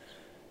 So,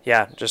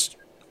 yeah, just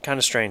kind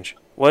of strange.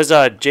 Was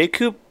J.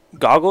 Coop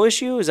goggle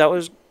issue? Is that what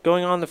was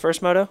going on in the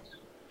first moto?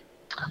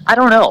 I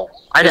don't know.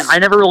 I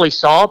never really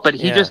saw it, but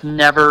he just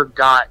never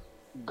got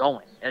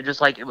going.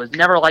 It was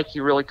never like he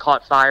really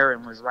caught fire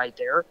and was right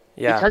there.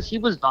 Yeah. Because he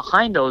was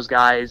behind those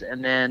guys,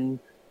 and then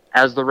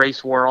as the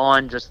race wore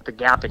on, just the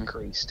gap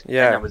increased.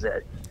 Yeah. And that was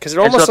it. Because it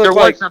almost so if looked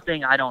there like was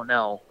something, I don't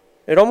know.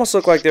 It almost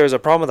looked like there was a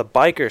problem with the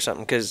bike or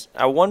something, because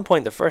at one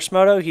point, the first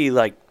moto, he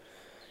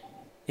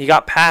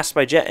got passed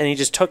by Jet, and he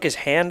just took his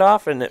hand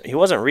off, and he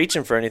wasn't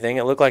reaching for anything.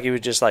 It looked like he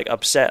was just,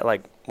 upset,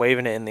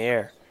 waving it in the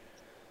air.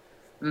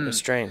 It was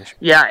strange.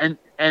 Yeah,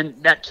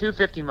 and that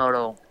 250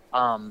 moto,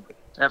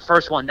 that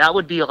first one, that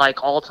would be,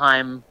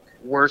 all-time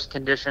worst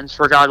conditions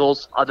for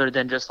goggles, other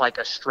than just,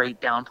 a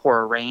straight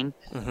downpour of rain,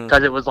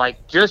 because it was,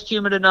 just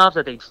humid enough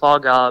that they'd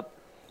fog up.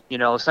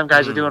 Some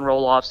guys are doing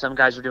roll-offs, some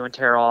guys are doing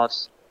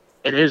tear-offs.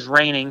 It is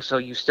raining, so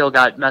you still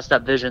got messed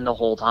up vision the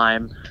whole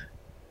time.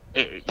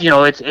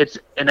 It's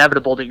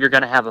inevitable that you're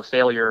going to have a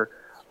failure.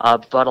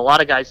 But a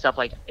lot of guys stuff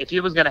if it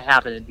was going to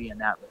happen, it'd be in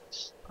that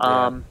race.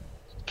 Yeah.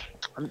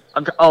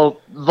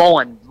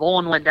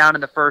 Volan went down in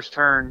the first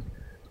turn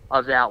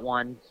of that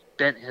one,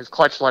 bent his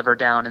clutch lever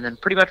down, and then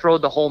pretty much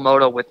rode the whole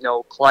moto with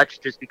no clutch,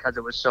 just because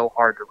it was so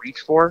hard to reach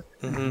for.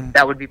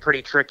 That would be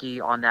pretty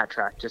tricky on that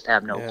track, just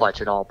have no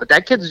clutch at all. But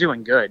that kid's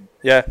doing good.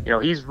 Yeah.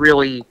 He's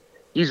really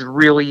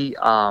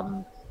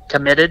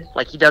committed.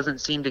 He doesn't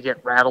seem to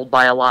get rattled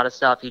by a lot of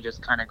stuff. He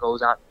just kind of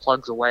goes out and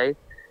plugs away.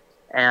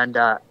 And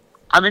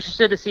I'm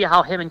interested to see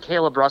how him and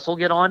Caleb Russell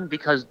get on,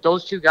 because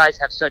those two guys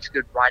have such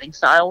good riding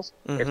styles.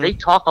 If they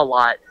talk a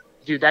lot,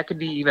 dude, that could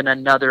be even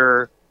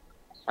another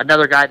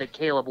guy that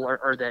Caleb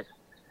or that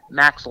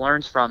Max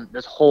learns from,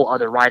 this whole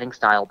other riding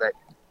style that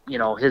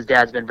his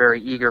dad's been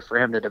very eager for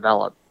him to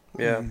develop.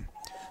 Yeah.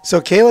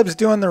 So Caleb's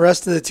doing the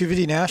rest of the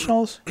 250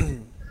 Nationals?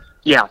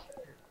 Yeah.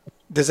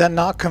 Does that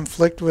not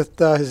conflict with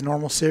his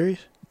normal series?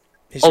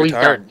 He's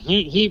retired.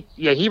 He's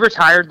done. He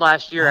retired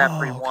last year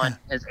after he won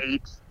his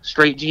 8th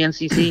straight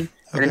GNCC.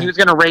 And then he was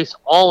going to race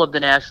all of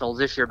the Nationals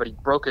this year, but he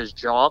broke his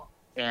jaw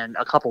and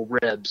a couple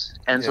ribs.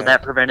 And so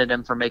that prevented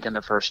him from making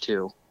the first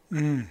two.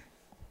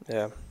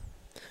 Yeah.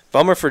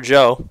 Bummer for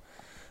Joe.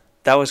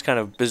 That was kind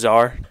of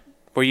bizarre.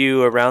 Were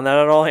you around that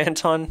at all,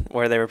 Anton,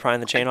 where they were prying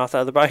the chain off the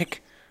other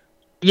bike?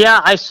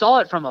 Yeah, I saw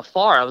it from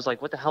afar. I was like,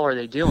 what the hell are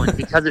they doing?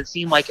 Because it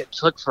seemed like it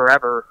took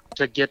forever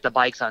to get the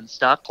bikes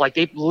unstuck.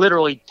 They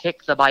literally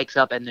pick the bikes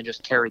up and then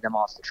just carry them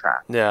off the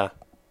track. Yeah.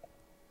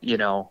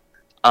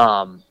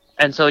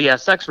 And so,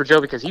 sucks for Joe,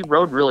 because he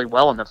rode really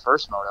well in the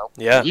first moto.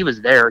 Yeah. He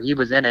was there. He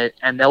was in it.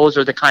 And those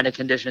are the kind of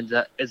conditions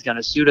that is going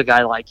to suit a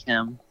guy like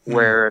him,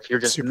 where if you're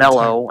just Super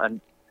mellow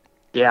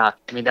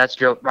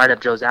that's right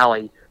up Joe's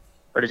alley,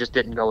 but it just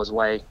didn't go his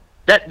way.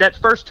 That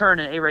first turn,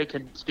 and A-Ray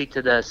can speak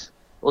to this,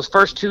 those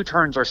first two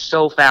turns are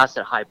so fast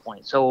at High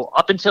Point. So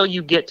up until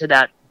you get to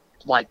that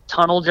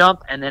tunnel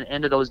jump and then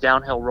into those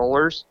downhill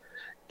rollers,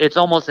 it's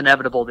almost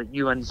inevitable that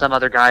you and some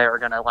other guy are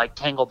going to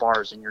tangle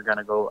bars and you're going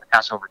to go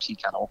ass over tea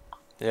kettle.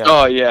 Yeah.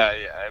 Oh yeah.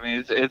 I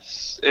mean,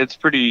 it's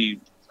pretty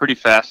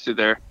fast through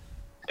there,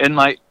 and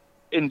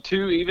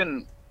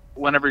even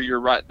whenever you're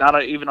right,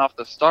 not even off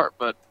the start,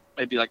 but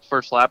maybe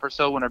first lap or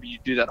so, whenever you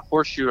do that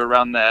horseshoe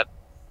around that,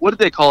 what did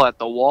they call it?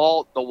 The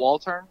wall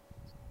turn.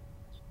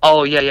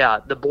 Oh yeah,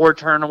 the board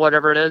turn or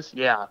whatever it is.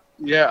 Yeah.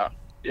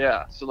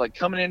 So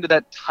coming into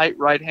that tight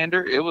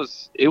right-hander, it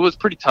was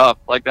pretty tough.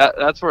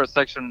 That's where a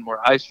section where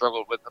I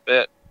struggled with a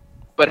bit.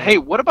 But hey,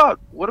 what about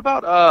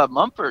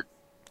Mumford?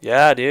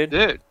 Yeah,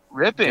 dude.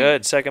 ripping.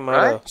 Good, second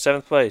moto, right?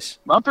 7th place.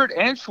 Mumford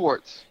and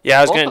Schwartz.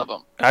 Yeah, both of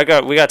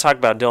them. We got to talk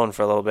about Dylan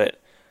for a little bit.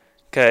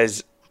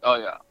 Because,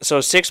 so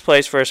 6th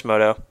place first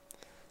moto.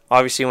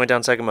 Obviously went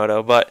down second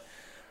moto, but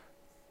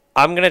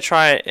I'm going to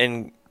try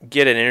and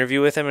get an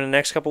interview with him in the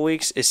next couple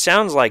weeks. It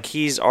sounds like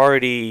he's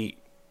already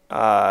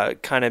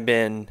kind of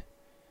been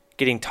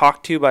getting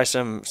talked to by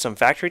some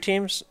factory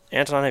teams.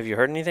 Anton, have you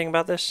heard anything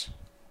about this?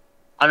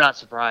 I'm not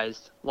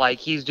surprised. Like,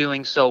 he's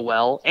doing so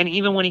well. And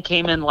even when he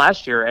came in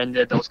last year and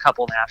did those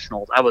couple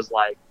nationals, I was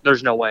like,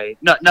 there's no way.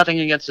 Nothing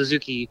against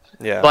Suzuki.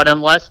 Yeah. But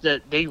unless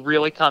they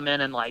really come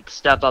in and, like,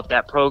 step up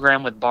that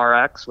program with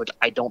Bar X, which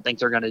I don't think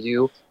they're going to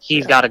do,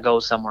 he's got to go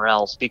somewhere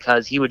else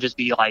because he would just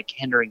be, like,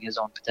 hindering his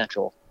own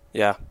potential.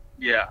 Yeah.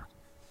 Yeah.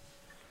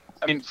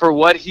 I mean, for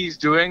what he's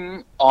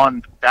doing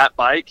on that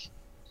bike,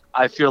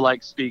 I feel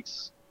like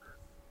speaks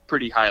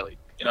pretty highly.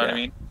 You know what I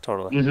mean?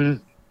 Totally.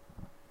 Mm-hmm.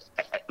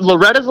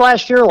 Loretta's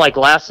last year, like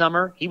last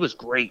summer, he was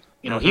great.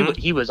 You know,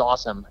 he was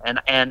awesome,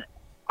 and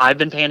I've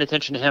been paying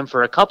attention to him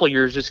for a couple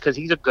years just because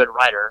he's a good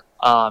rider.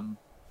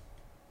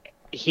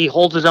 He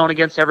holds his own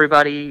against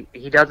everybody.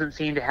 He doesn't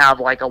seem to have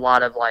like a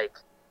lot of like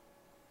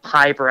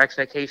hype or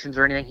expectations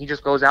or anything. He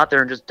just goes out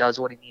there and just does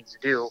what he needs to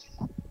do.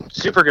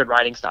 Super good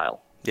riding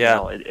style. Yeah,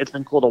 you know, it's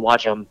been cool to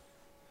watch him.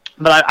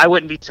 But I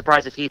wouldn't be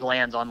surprised if he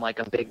lands on like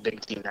a big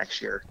team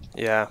next year.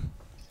 Yeah,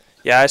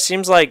 it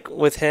seems like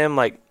with him,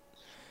 like,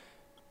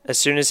 as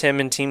soon as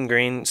him and Team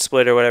Green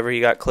split or whatever, he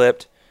got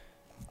clipped.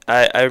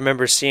 I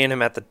remember seeing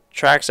him at the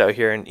tracks out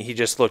here, and he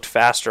just looked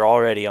faster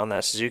already on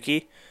that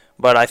Suzuki.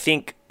 But I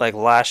think, like,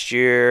 last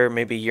year,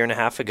 maybe a year and a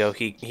half ago,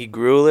 he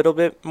grew a little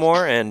bit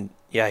more, and,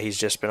 yeah, he's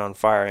just been on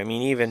fire. I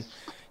mean, even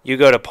you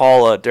go to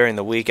Paula during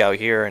the week out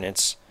here, and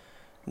it's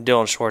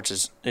Dylan Schwartz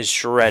is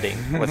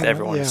shredding with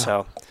everyone. Yeah.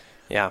 So,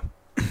 yeah.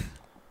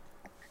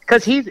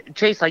 Because he's,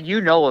 Chase, like,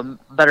 you know him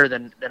better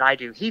than I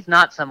do. He's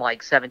not some,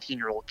 like,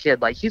 17-year-old kid.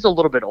 Like, he's a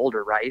little bit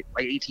older, right?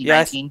 Like 18, Yeah,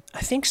 19?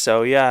 I think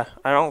so, yeah.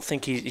 I don't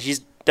think he's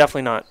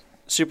definitely not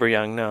super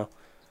young, no.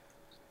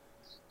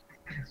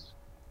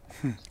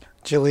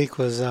 Jalik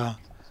was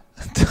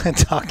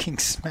talking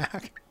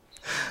smack.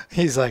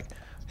 He's like,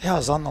 yeah, I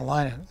was on the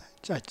line. And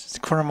I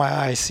just corner of my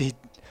eye, I see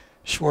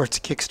Schwartz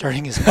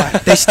kickstarting his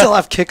bike. They still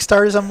have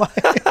kickstarters on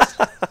bikes?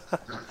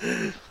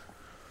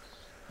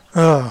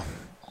 Oh.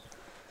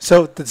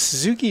 So the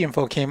Suzuki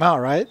info came out,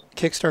 right?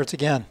 Kickstarts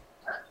again.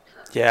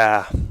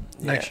 Yeah.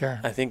 Next year.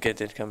 I think it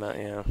did come out,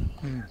 yeah.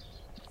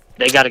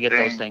 They got to get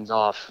those things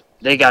off.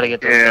 They got to get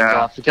those things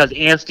off because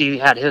Anstie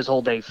had his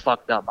whole day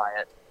fucked up by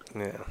it.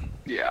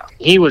 Yeah.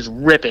 He was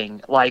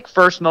ripping. Like,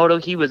 first moto,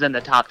 he was in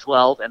the top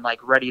 12 and, like,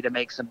 ready to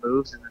make some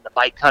moves, and then the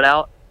bike cut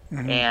out,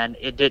 and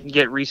it didn't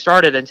get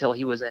restarted until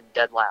he was in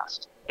dead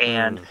last.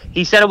 And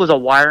he said it was a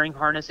wiring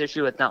harness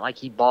issue. It's not like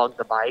he bogged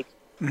the bike,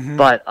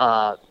 but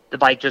the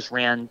bike just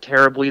ran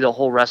terribly the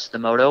whole rest of the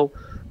moto.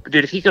 But,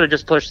 dude, if he could have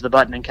just pushed the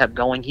button and kept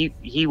going,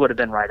 he would have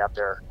been right up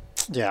there.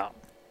 Yeah.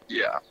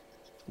 Yeah.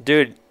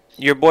 Dude,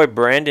 your boy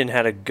Brandon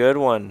had a good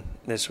one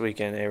this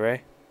weekend, eh,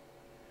 Ray?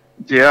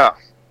 Yeah.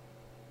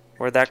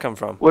 Where'd that come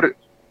from? Dude,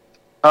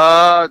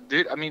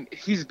 I mean,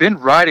 he's been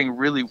riding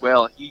really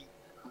well. He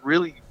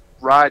really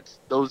rides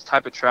those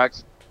type of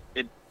tracks.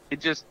 It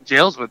just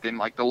gels with him.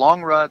 Like the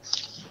long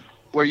ruts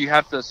where you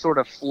have to sort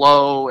of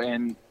flow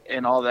and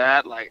all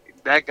that, like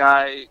that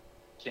guy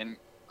can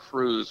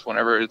cruise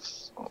whenever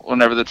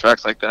the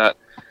track's like that.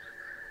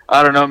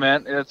 I don't know,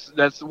 man.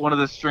 That's one of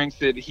the strengths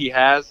that he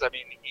has. I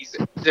mean, he's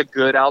a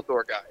good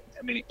outdoor guy.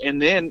 I mean,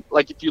 and then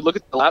like if you look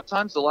at the lap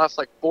times, the last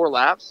like 4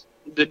 laps,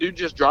 the dude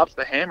just drops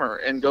the hammer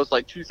and goes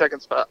like 2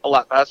 seconds a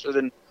lot faster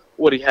than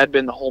what he had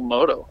been the whole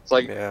moto. It's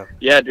like,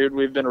 yeah, dude,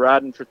 we've been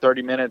riding for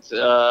 30 minutes.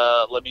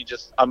 I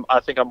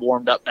think I'm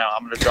warmed up now.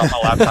 I'm going to drop my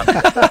lap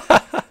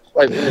time.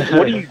 Like,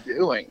 what are you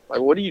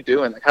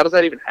doing? Like, how does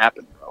that even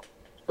happen, bro?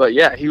 But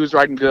yeah, he was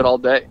riding good all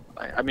day.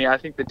 I mean, I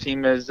think the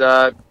team is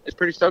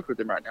pretty stoked with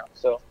him right now.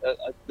 So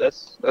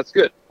that's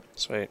good.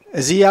 Sweet.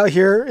 Is he out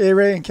here,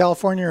 A-Ray, in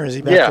California, or is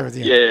he back there with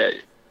you?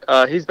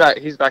 Yeah. He's back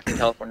in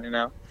California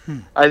now.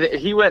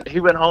 He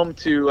went home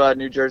to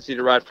New Jersey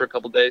to ride for a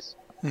couple days.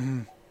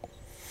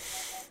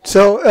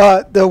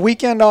 So the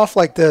weekend off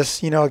like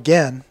this,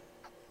 again,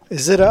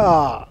 is it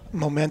a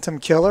momentum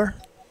killer,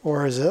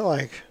 or is it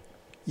like,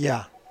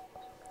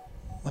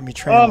 let me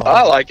train?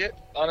 I like it,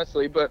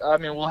 honestly, but I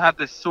mean, we'll have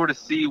to sort of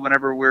see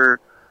whenever we're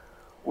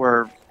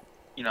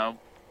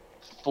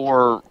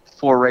four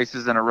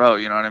races in a row.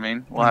 You know what I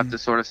mean? We'll have to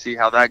sort of see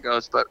how that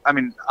goes. But I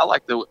mean, I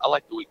like the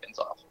weekends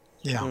off.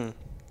 Yeah.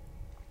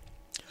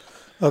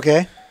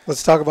 Okay,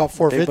 let's talk about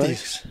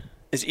 450s.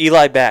 Is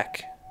Eli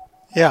back?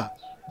 Yeah.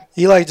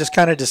 Eli just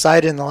kind of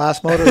decided in the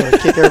last moto to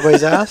kick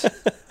everybody's ass?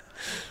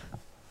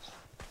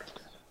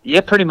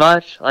 Yeah, pretty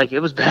much. Like, it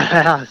was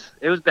badass.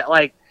 It was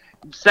like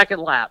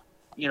second lap,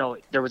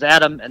 there was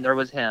Adam and there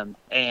was him.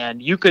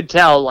 And you could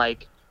tell,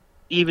 like,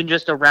 even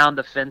just around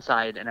the fin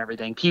side and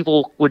everything,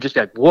 people would just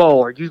be like,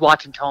 whoa, are you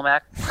watching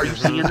Tomac? Are you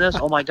seeing this?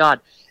 Oh, my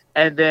God.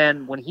 And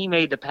then when he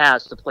made the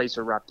pass, the place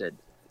erupted.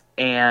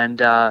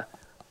 And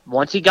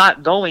once he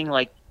got going,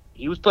 like,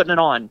 he was putting it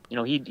on. You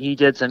know, he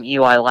did some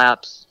Eli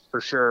laps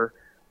for sure.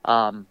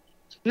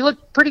 He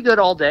looked pretty good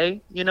all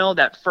day. You know,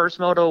 that first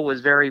moto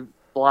was very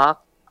blah.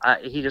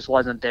 He just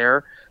wasn't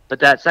there. But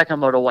that second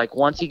moto, like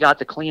once he got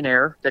the clean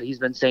air that he's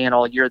been saying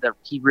all year that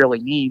he really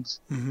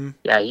needs,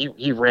 yeah,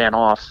 he ran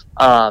off.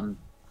 Got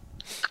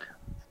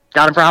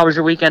him for How Was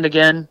Your Weekend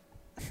again.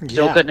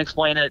 Still couldn't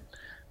explain it.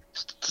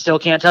 Still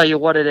can't tell you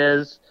what it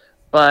is.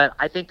 But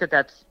I think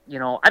that's, you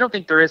know, I don't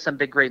think there is some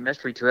big great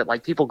mystery to it.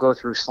 Like people go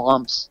through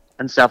slumps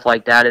and stuff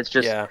like that. It's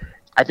just,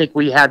 I think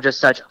we have just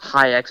such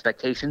high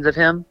expectations of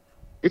him.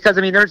 Because,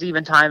 I mean, there's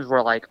even times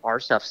where, like, our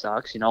stuff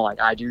sucks, you know, like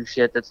I do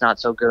shit that's not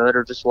so good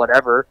or just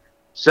whatever.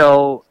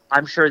 So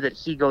I'm sure that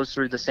he goes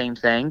through the same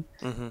thing.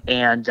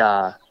 And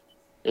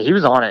he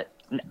was on it.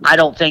 I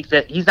don't think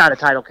that he's not a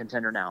title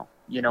contender now.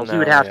 You know, he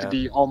would have to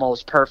be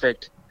almost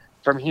perfect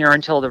from here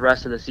until the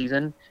rest of the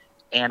season.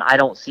 And I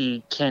don't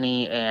see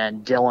Kenny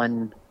and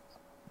Dylan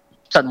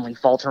suddenly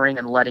faltering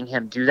and letting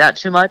him do that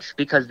too much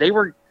because they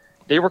were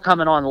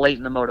coming on late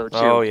in the moto too.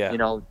 Oh, yeah. You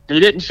know, they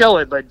didn't show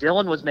it, but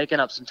Dylan was making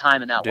up some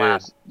time in that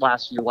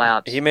last few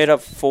laps. He made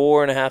up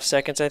 4.5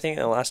 seconds, I think,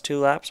 in the last 2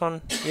 laps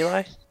on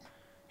Eli.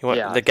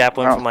 The gap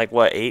went from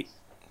 8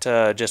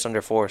 to just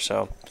under 4.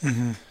 So,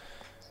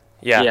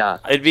 yeah,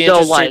 it'd be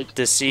interesting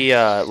to see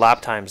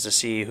lap times to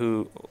see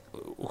who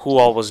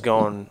all was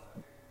going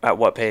at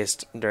what pace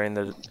during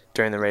the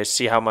race.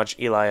 See how much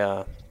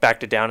Eli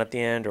backed it down at the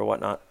end or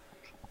whatnot.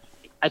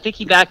 I think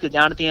he backed it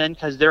down at the end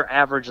because their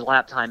average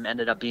lap time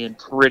ended up being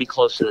pretty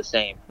close to the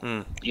same,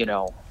 you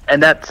know.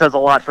 And that says a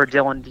lot for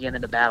Dylan being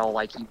in the battle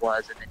like he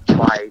was, and then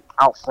Eli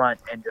out front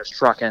and just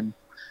trucking.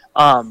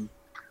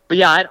 But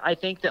yeah, I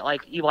think that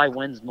like Eli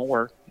wins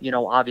more, you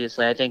know.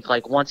 Obviously, I think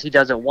like once he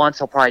does it once,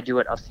 he'll probably do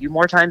it a few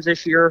more times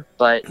this year.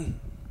 But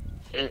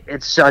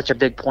it's such a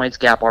big points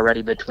gap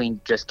already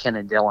between just Ken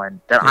and Dylan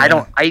that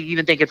I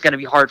even think it's going to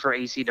be hard for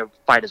AC to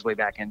fight his way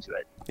back into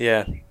it.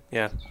 Yeah.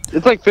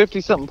 It's like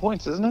 50-something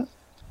points, isn't it?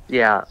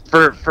 Yeah,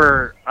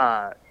 for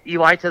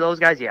Eli to those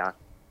guys,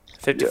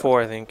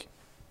 54, I think.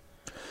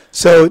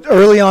 So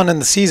early on in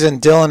the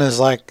season, Dylan is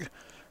like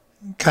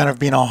kind of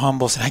being all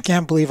humble, saying, "I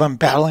can't believe I'm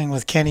battling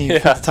with Kenny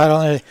for the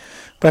title."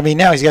 But I mean,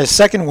 now he's got his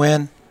second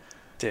win.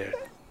 Dude,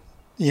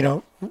 you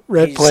know,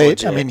 red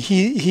plate. Legit. I mean,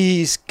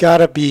 he's got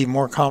to be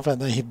more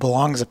confident that he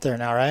belongs up there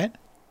now, right?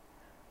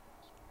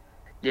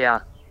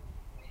 Yeah.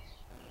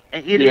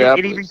 And it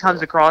even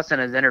comes across in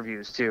his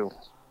interviews too.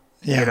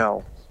 Yeah. You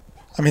know.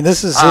 I mean,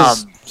 this is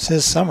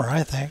his summer,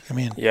 I think. I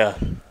mean, yeah.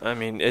 I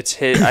mean, it's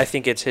his. I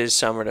think it's his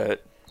summer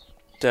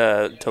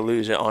to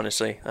lose it.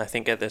 Honestly, I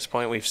think at this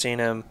point we've seen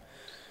him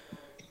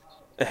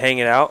hang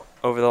it out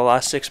over the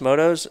last 6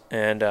 motos,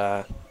 and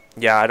I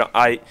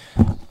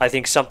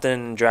think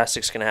something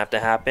drastic's gonna have to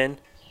happen,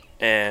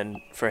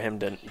 and for him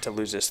to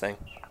lose this thing.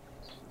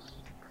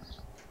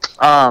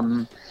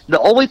 The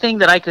only thing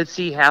that I could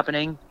see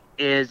happening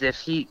is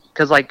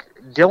because like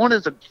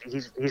Dylan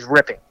he's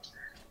ripping.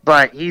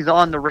 But he's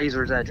on the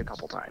razor's edge a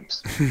couple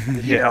times.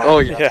 You know? Oh,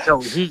 yeah. So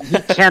he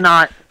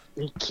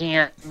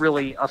can't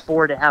really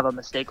afford to have a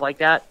mistake like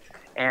that.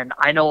 And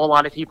I know a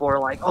lot of people are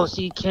like, oh,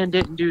 see, Ken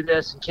didn't do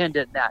this and Ken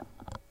did that.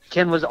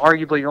 Ken was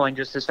arguably going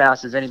just as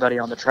fast as anybody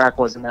on the track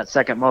was in that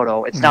second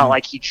moto. It's not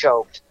like he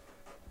choked.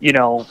 You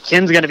know,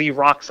 Ken's going to be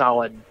rock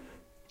solid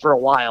for a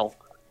while.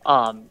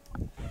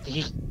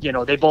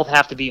 They both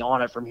have to be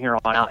on it from here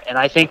on out. And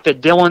I think that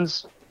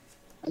Dylan's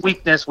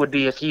weakness would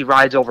be if he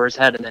rides over his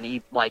head and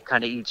then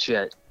kind of eats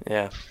shit.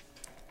 Yeah.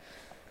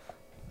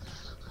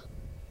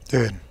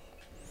 Dude,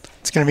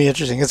 it's going to be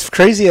interesting. It's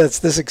crazy that it's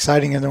this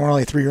exciting and we're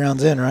only 3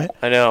 rounds in, right?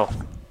 I know.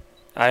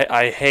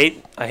 I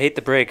hate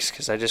the breaks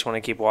because I just want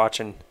to keep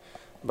watching.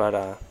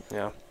 But,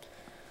 yeah.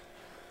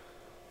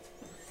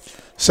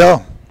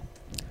 So,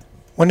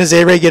 when does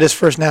A-Ray get his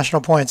first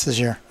national points this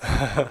year?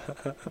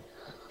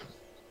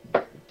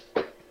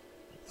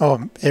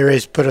 Oh,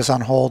 A-Ray's put us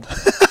on hold.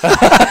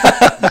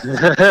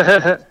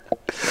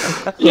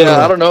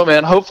 Yeah, I don't know,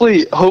 man.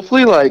 Hopefully at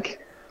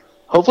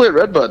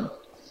Redbud.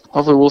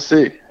 Hopefully we'll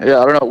see. Yeah,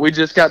 I don't know. We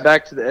just got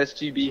back to the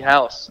SGB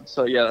house.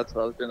 So, yeah, that's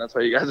what I was doing. That's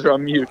why you guys are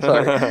on mute.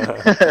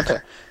 Sorry.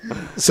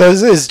 So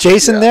is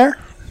Jason there?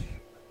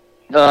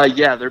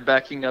 Yeah, they're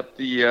backing up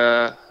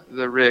the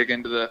rig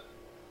into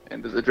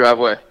the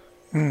driveway.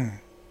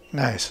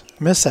 Nice.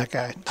 I miss that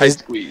guy. Tight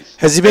squeeze.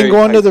 Has he been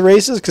going to the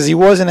races? Because he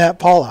wasn't at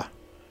Paula.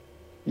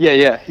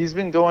 Yeah. He's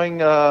been going.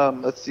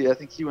 Let's see. I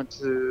think he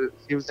was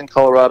in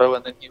Colorado,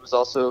 and then he was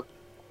also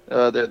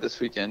there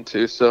this weekend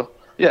too. So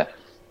yeah.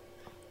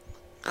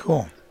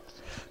 Cool.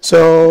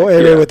 So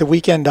with the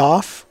weekend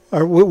off,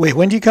 or wait,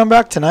 when do you come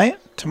back? Tonight?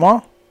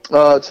 Tomorrow?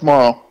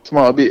 Tomorrow.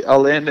 I'll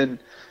land in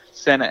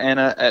Santa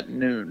Ana at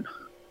noon.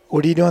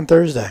 What are you doing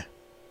Thursday?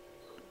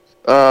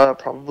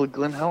 Probably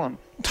Glen Helen.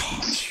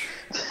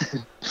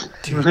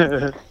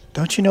 Dude,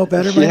 don't you know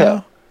better by now?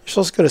 You're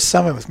supposed to go to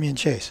Summit with me and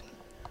Chase.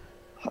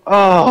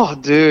 Oh,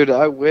 dude,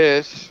 I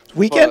wish.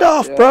 Weekend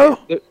off, bro.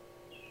 But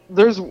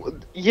there's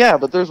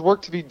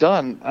work to be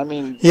done. I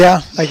mean,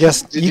 yeah, I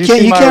guess you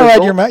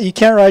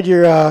can't ride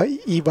your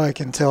e-bike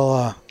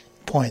until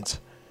points.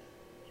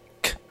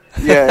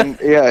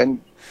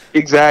 and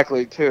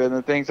exactly too. And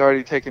the thing's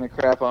already taking a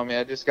crap on me.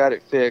 I just got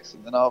it fixed,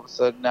 and then all of a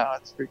sudden now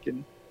it's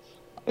freaking.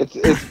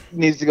 It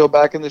needs to go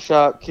back in the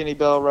shop. Kenny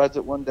Bell rides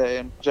it one day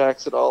and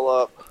jacks it all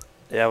up.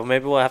 Yeah, well,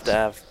 maybe we'll have to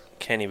have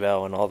Kenny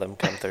Bell and all them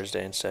come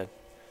Thursday instead.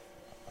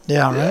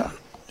 Yeah, right?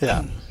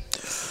 Yeah.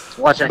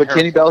 Watch that. But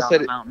Kenny Bell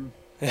said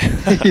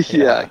it.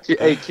 Yeah.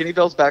 Hey, Kenny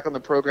Bell's back on the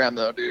program,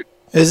 though, dude.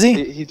 Is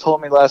he? He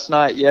told me last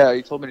night. Yeah,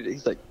 he told me.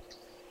 He's like,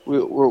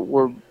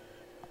 we're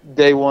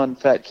day one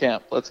fat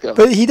camp. Let's go.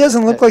 But he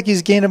doesn't look like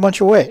he's gained a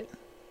bunch of weight.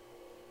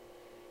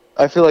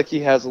 I feel like he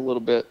has a little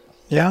bit.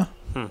 Yeah?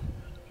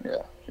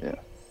 Yeah.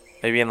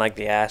 Maybe in like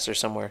the ass or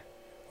somewhere.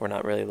 We're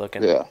not really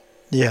looking.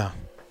 Yeah.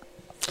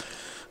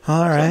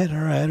 All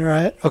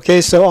right. Okay,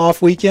 so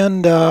off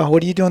weekend.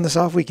 What are you doing this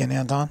off weekend,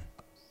 Anton?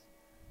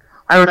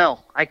 I don't know.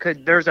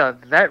 There's a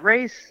vet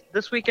race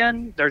this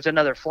weekend. There's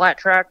another flat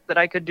track that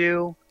I could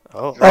do.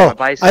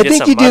 I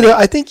think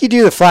you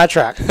do the flat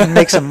track and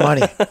make some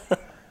money.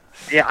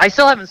 Yeah, I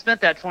still haven't spent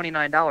that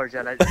 $29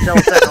 yet. I still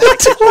set on my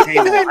kitchen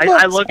table.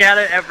 I look at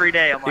it every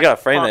day. I'm You gotta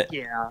frame it.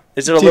 Yeah.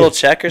 Is it a little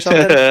check or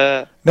something?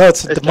 No,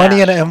 it's the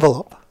money in an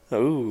envelope.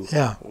 Ooh.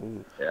 Yeah.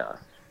 Yeah.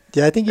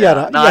 Yeah, I think you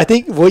gotta. I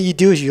think what you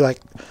do is you like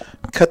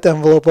cut the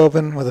envelope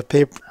open with a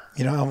paper,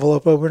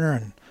 envelope opener,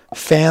 and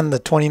fan the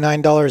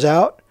 $29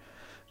 out,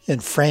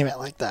 and frame it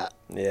like that.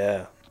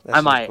 Yeah. I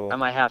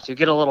might have to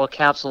get a little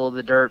capsule of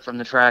the dirt from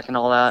the track and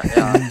all that.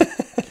 Yeah.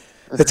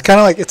 It's kind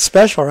of like, it's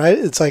special, right?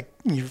 It's like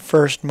your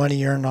first money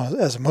you earn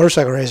as a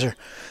motorcycle racer.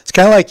 It's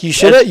kind of like you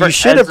should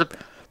have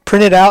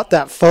printed out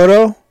that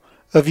photo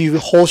of you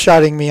hole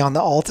shotting me on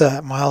the Alta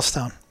at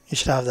Milestone. You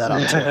should have that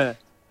on too.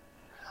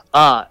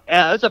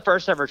 Yeah, it was the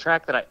first ever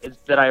track that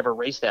I ever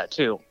raced at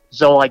too.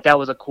 So like that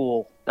was a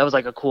cool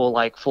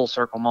like full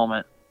circle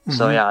moment.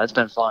 So yeah, it's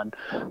been fun.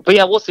 But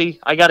yeah, we'll see.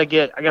 I gotta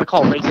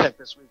call Race Tech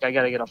this week. I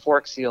gotta get a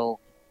fork seal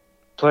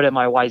put in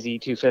my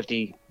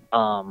YZ250.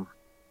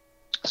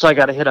 So I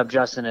gotta hit up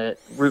Justin at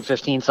Route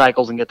 15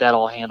 Cycles and get that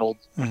all handled.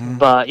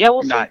 But yeah,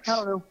 we'll see. I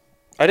don't know.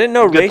 I didn't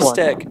know Race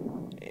Tech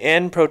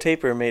and Pro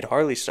Taper made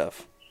Harley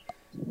stuff.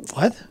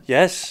 What?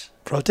 Yes.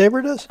 Pro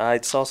Taper does? I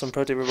saw some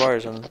Pro Taper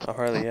bars on a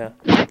Harley, yeah.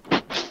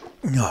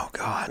 Oh,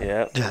 God.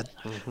 Yeah.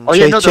 Oh,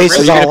 yeah, no, Chase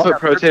is all put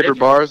Pro Taper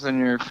bars in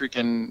your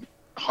freaking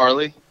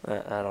Harley?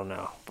 I don't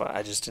know, but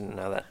I just didn't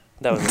know that.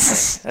 That was the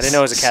thing. I didn't know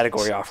it was a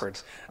category offered.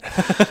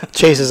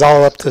 Chase is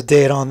all up to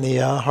date on the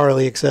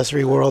Harley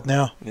accessory world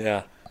now.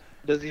 Yeah.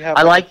 Does he have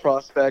the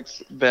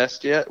Prospects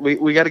vest yet?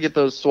 We got to get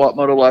those Swap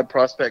Moto Live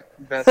Prospect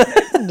vests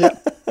made. Yeah.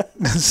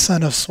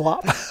 Son of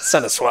Swap.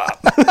 Son of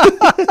Swap.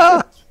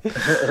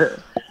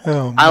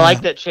 Oh, I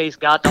like that Chase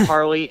got the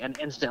Harley and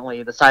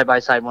instantly the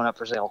side-by-side went up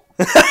for sale.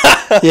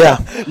 Yeah.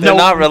 They're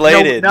not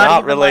related.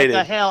 Not related.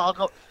 Like the hell, I'll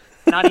go.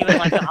 Not even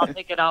like I'll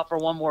take it out for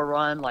one more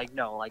run. Like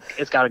no, like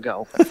it's got to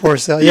go. For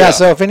sale. Yeah.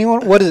 So if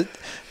anyone,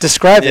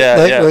 describe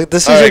it? Like,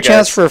 this is your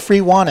chance for a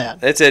free one ad.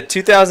 It's a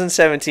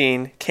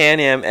 2017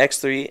 Can-Am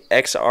X3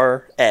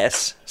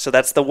 XRS. So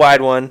that's the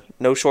wide one.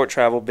 No short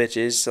travel,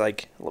 bitches.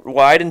 Like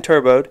wide and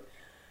turboed.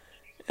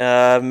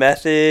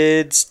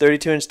 Methods,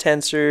 32-inch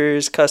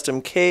tensors,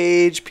 custom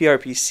cage,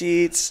 PRP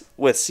seats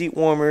with seat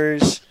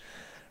warmers,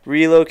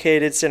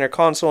 relocated center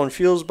console and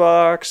fuels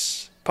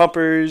box,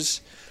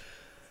 pumpers,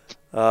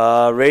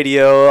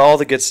 radio, all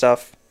the good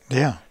stuff.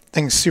 Yeah,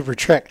 thing's super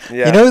trick.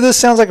 Yeah. You know who this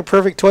sounds like a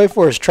perfect toy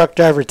for is truck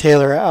driver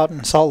Taylor out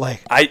in Salt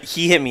Lake.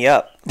 He hit me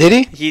up.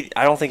 Did he?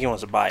 I don't think he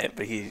wants to buy it,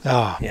 but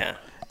yeah.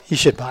 He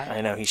should buy it.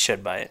 I know, he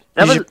should buy it.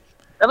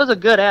 That was a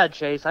good ad,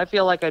 Chase. I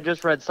feel like I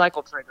just read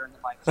Cycle Trigger and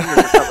my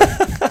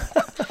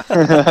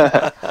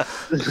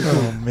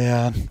Oh,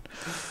 man.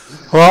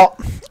 Well,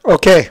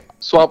 okay.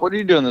 Swap, what are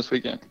you doing this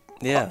weekend?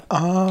 Yeah.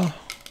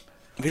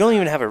 We don't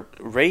even have a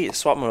race,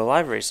 Swap Moto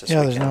Live race this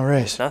weekend. There's no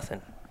race. There's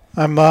nothing.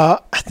 I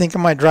think I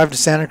might drive to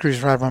Santa Cruz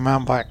and ride my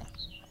mountain bike.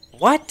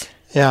 What?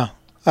 Yeah.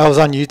 I was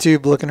on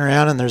YouTube looking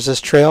around, and there's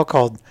this trail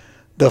called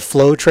the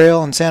Flow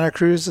Trail in Santa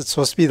Cruz. It's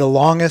supposed to be the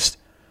longest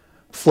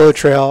flow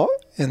trail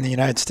in the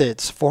United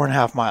States,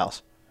 4.5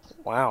 miles.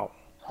 Wow.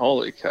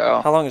 Holy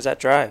cow. How long is that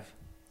drive?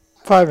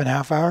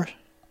 5.5 hours.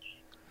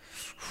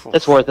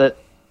 It's worth it.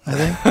 I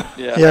think.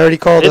 Yeah. I already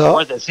called It's up.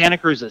 worth it. Santa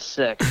Cruz is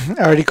sick.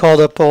 I already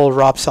called up old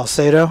Rob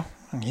Salcedo,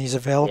 and he's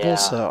available, Yeah.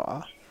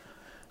 so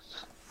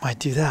might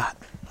do that.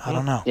 I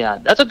don't know. Yeah,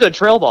 that's a good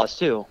trail boss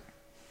too.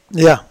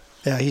 Yeah,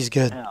 he's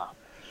good. Yeah.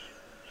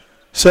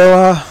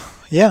 So,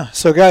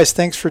 So, guys,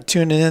 thanks for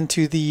tuning in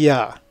to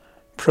the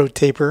Pro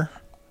Taper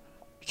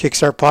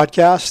Kickstart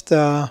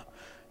podcast.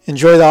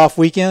 Enjoy the off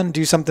weekend.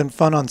 Do something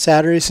fun on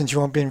Saturday since you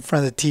won't be in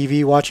front of the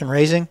TV watching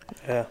racing.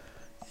 Yeah.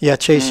 Yeah,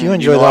 Chase, you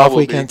enjoy the off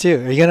weekend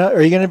too.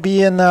 Are you gonna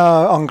be in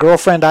on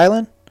Girlfriend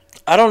Island?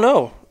 I don't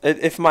know.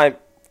 If my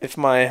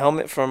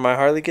helmet from my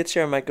Harley gets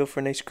here, I might go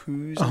for a nice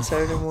cruise on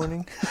Saturday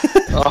morning.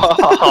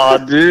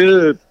 Oh,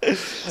 dude.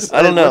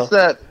 I don't know.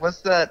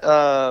 What's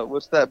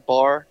that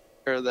bar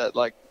or that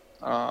like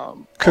Cook's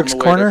on the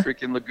way Corner? to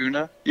freaking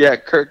Laguna? Yeah,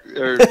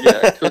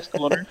 Cook's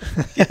Corner.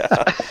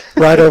 Yeah.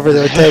 Right over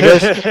the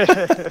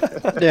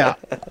Ortegas. Yeah.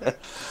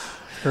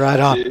 Right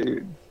on.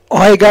 Dude.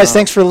 Well, hey, guys,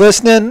 thanks for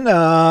listening.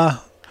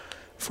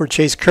 For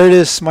Chase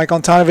Curtis, Mike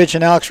Antonovich,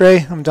 and Alex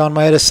Ray, I'm Don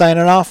Maeda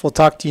signing off. We'll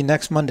talk to you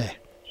next Monday.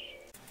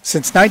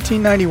 Since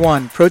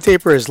 1991,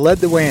 ProTaper has led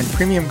the way in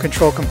premium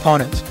control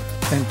components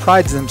and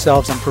prides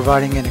themselves on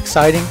providing an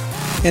exciting,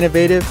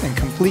 innovative, and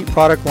complete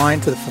product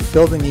line to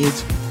fulfill the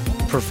needs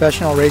of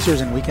professional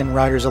racers and weekend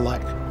riders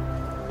alike.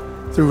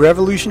 Through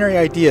revolutionary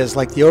ideas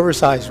like the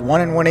oversized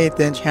 1 1/8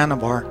 inch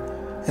handlebar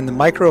and the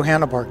micro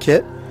handlebar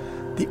kit,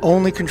 the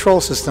only control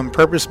system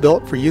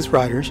purpose-built for youth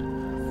riders,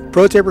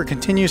 ProTaper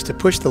continues to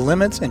push the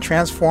limits and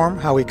transform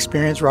how we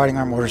experience riding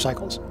our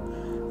motorcycles.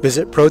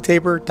 Visit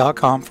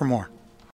ProTaper.com for more.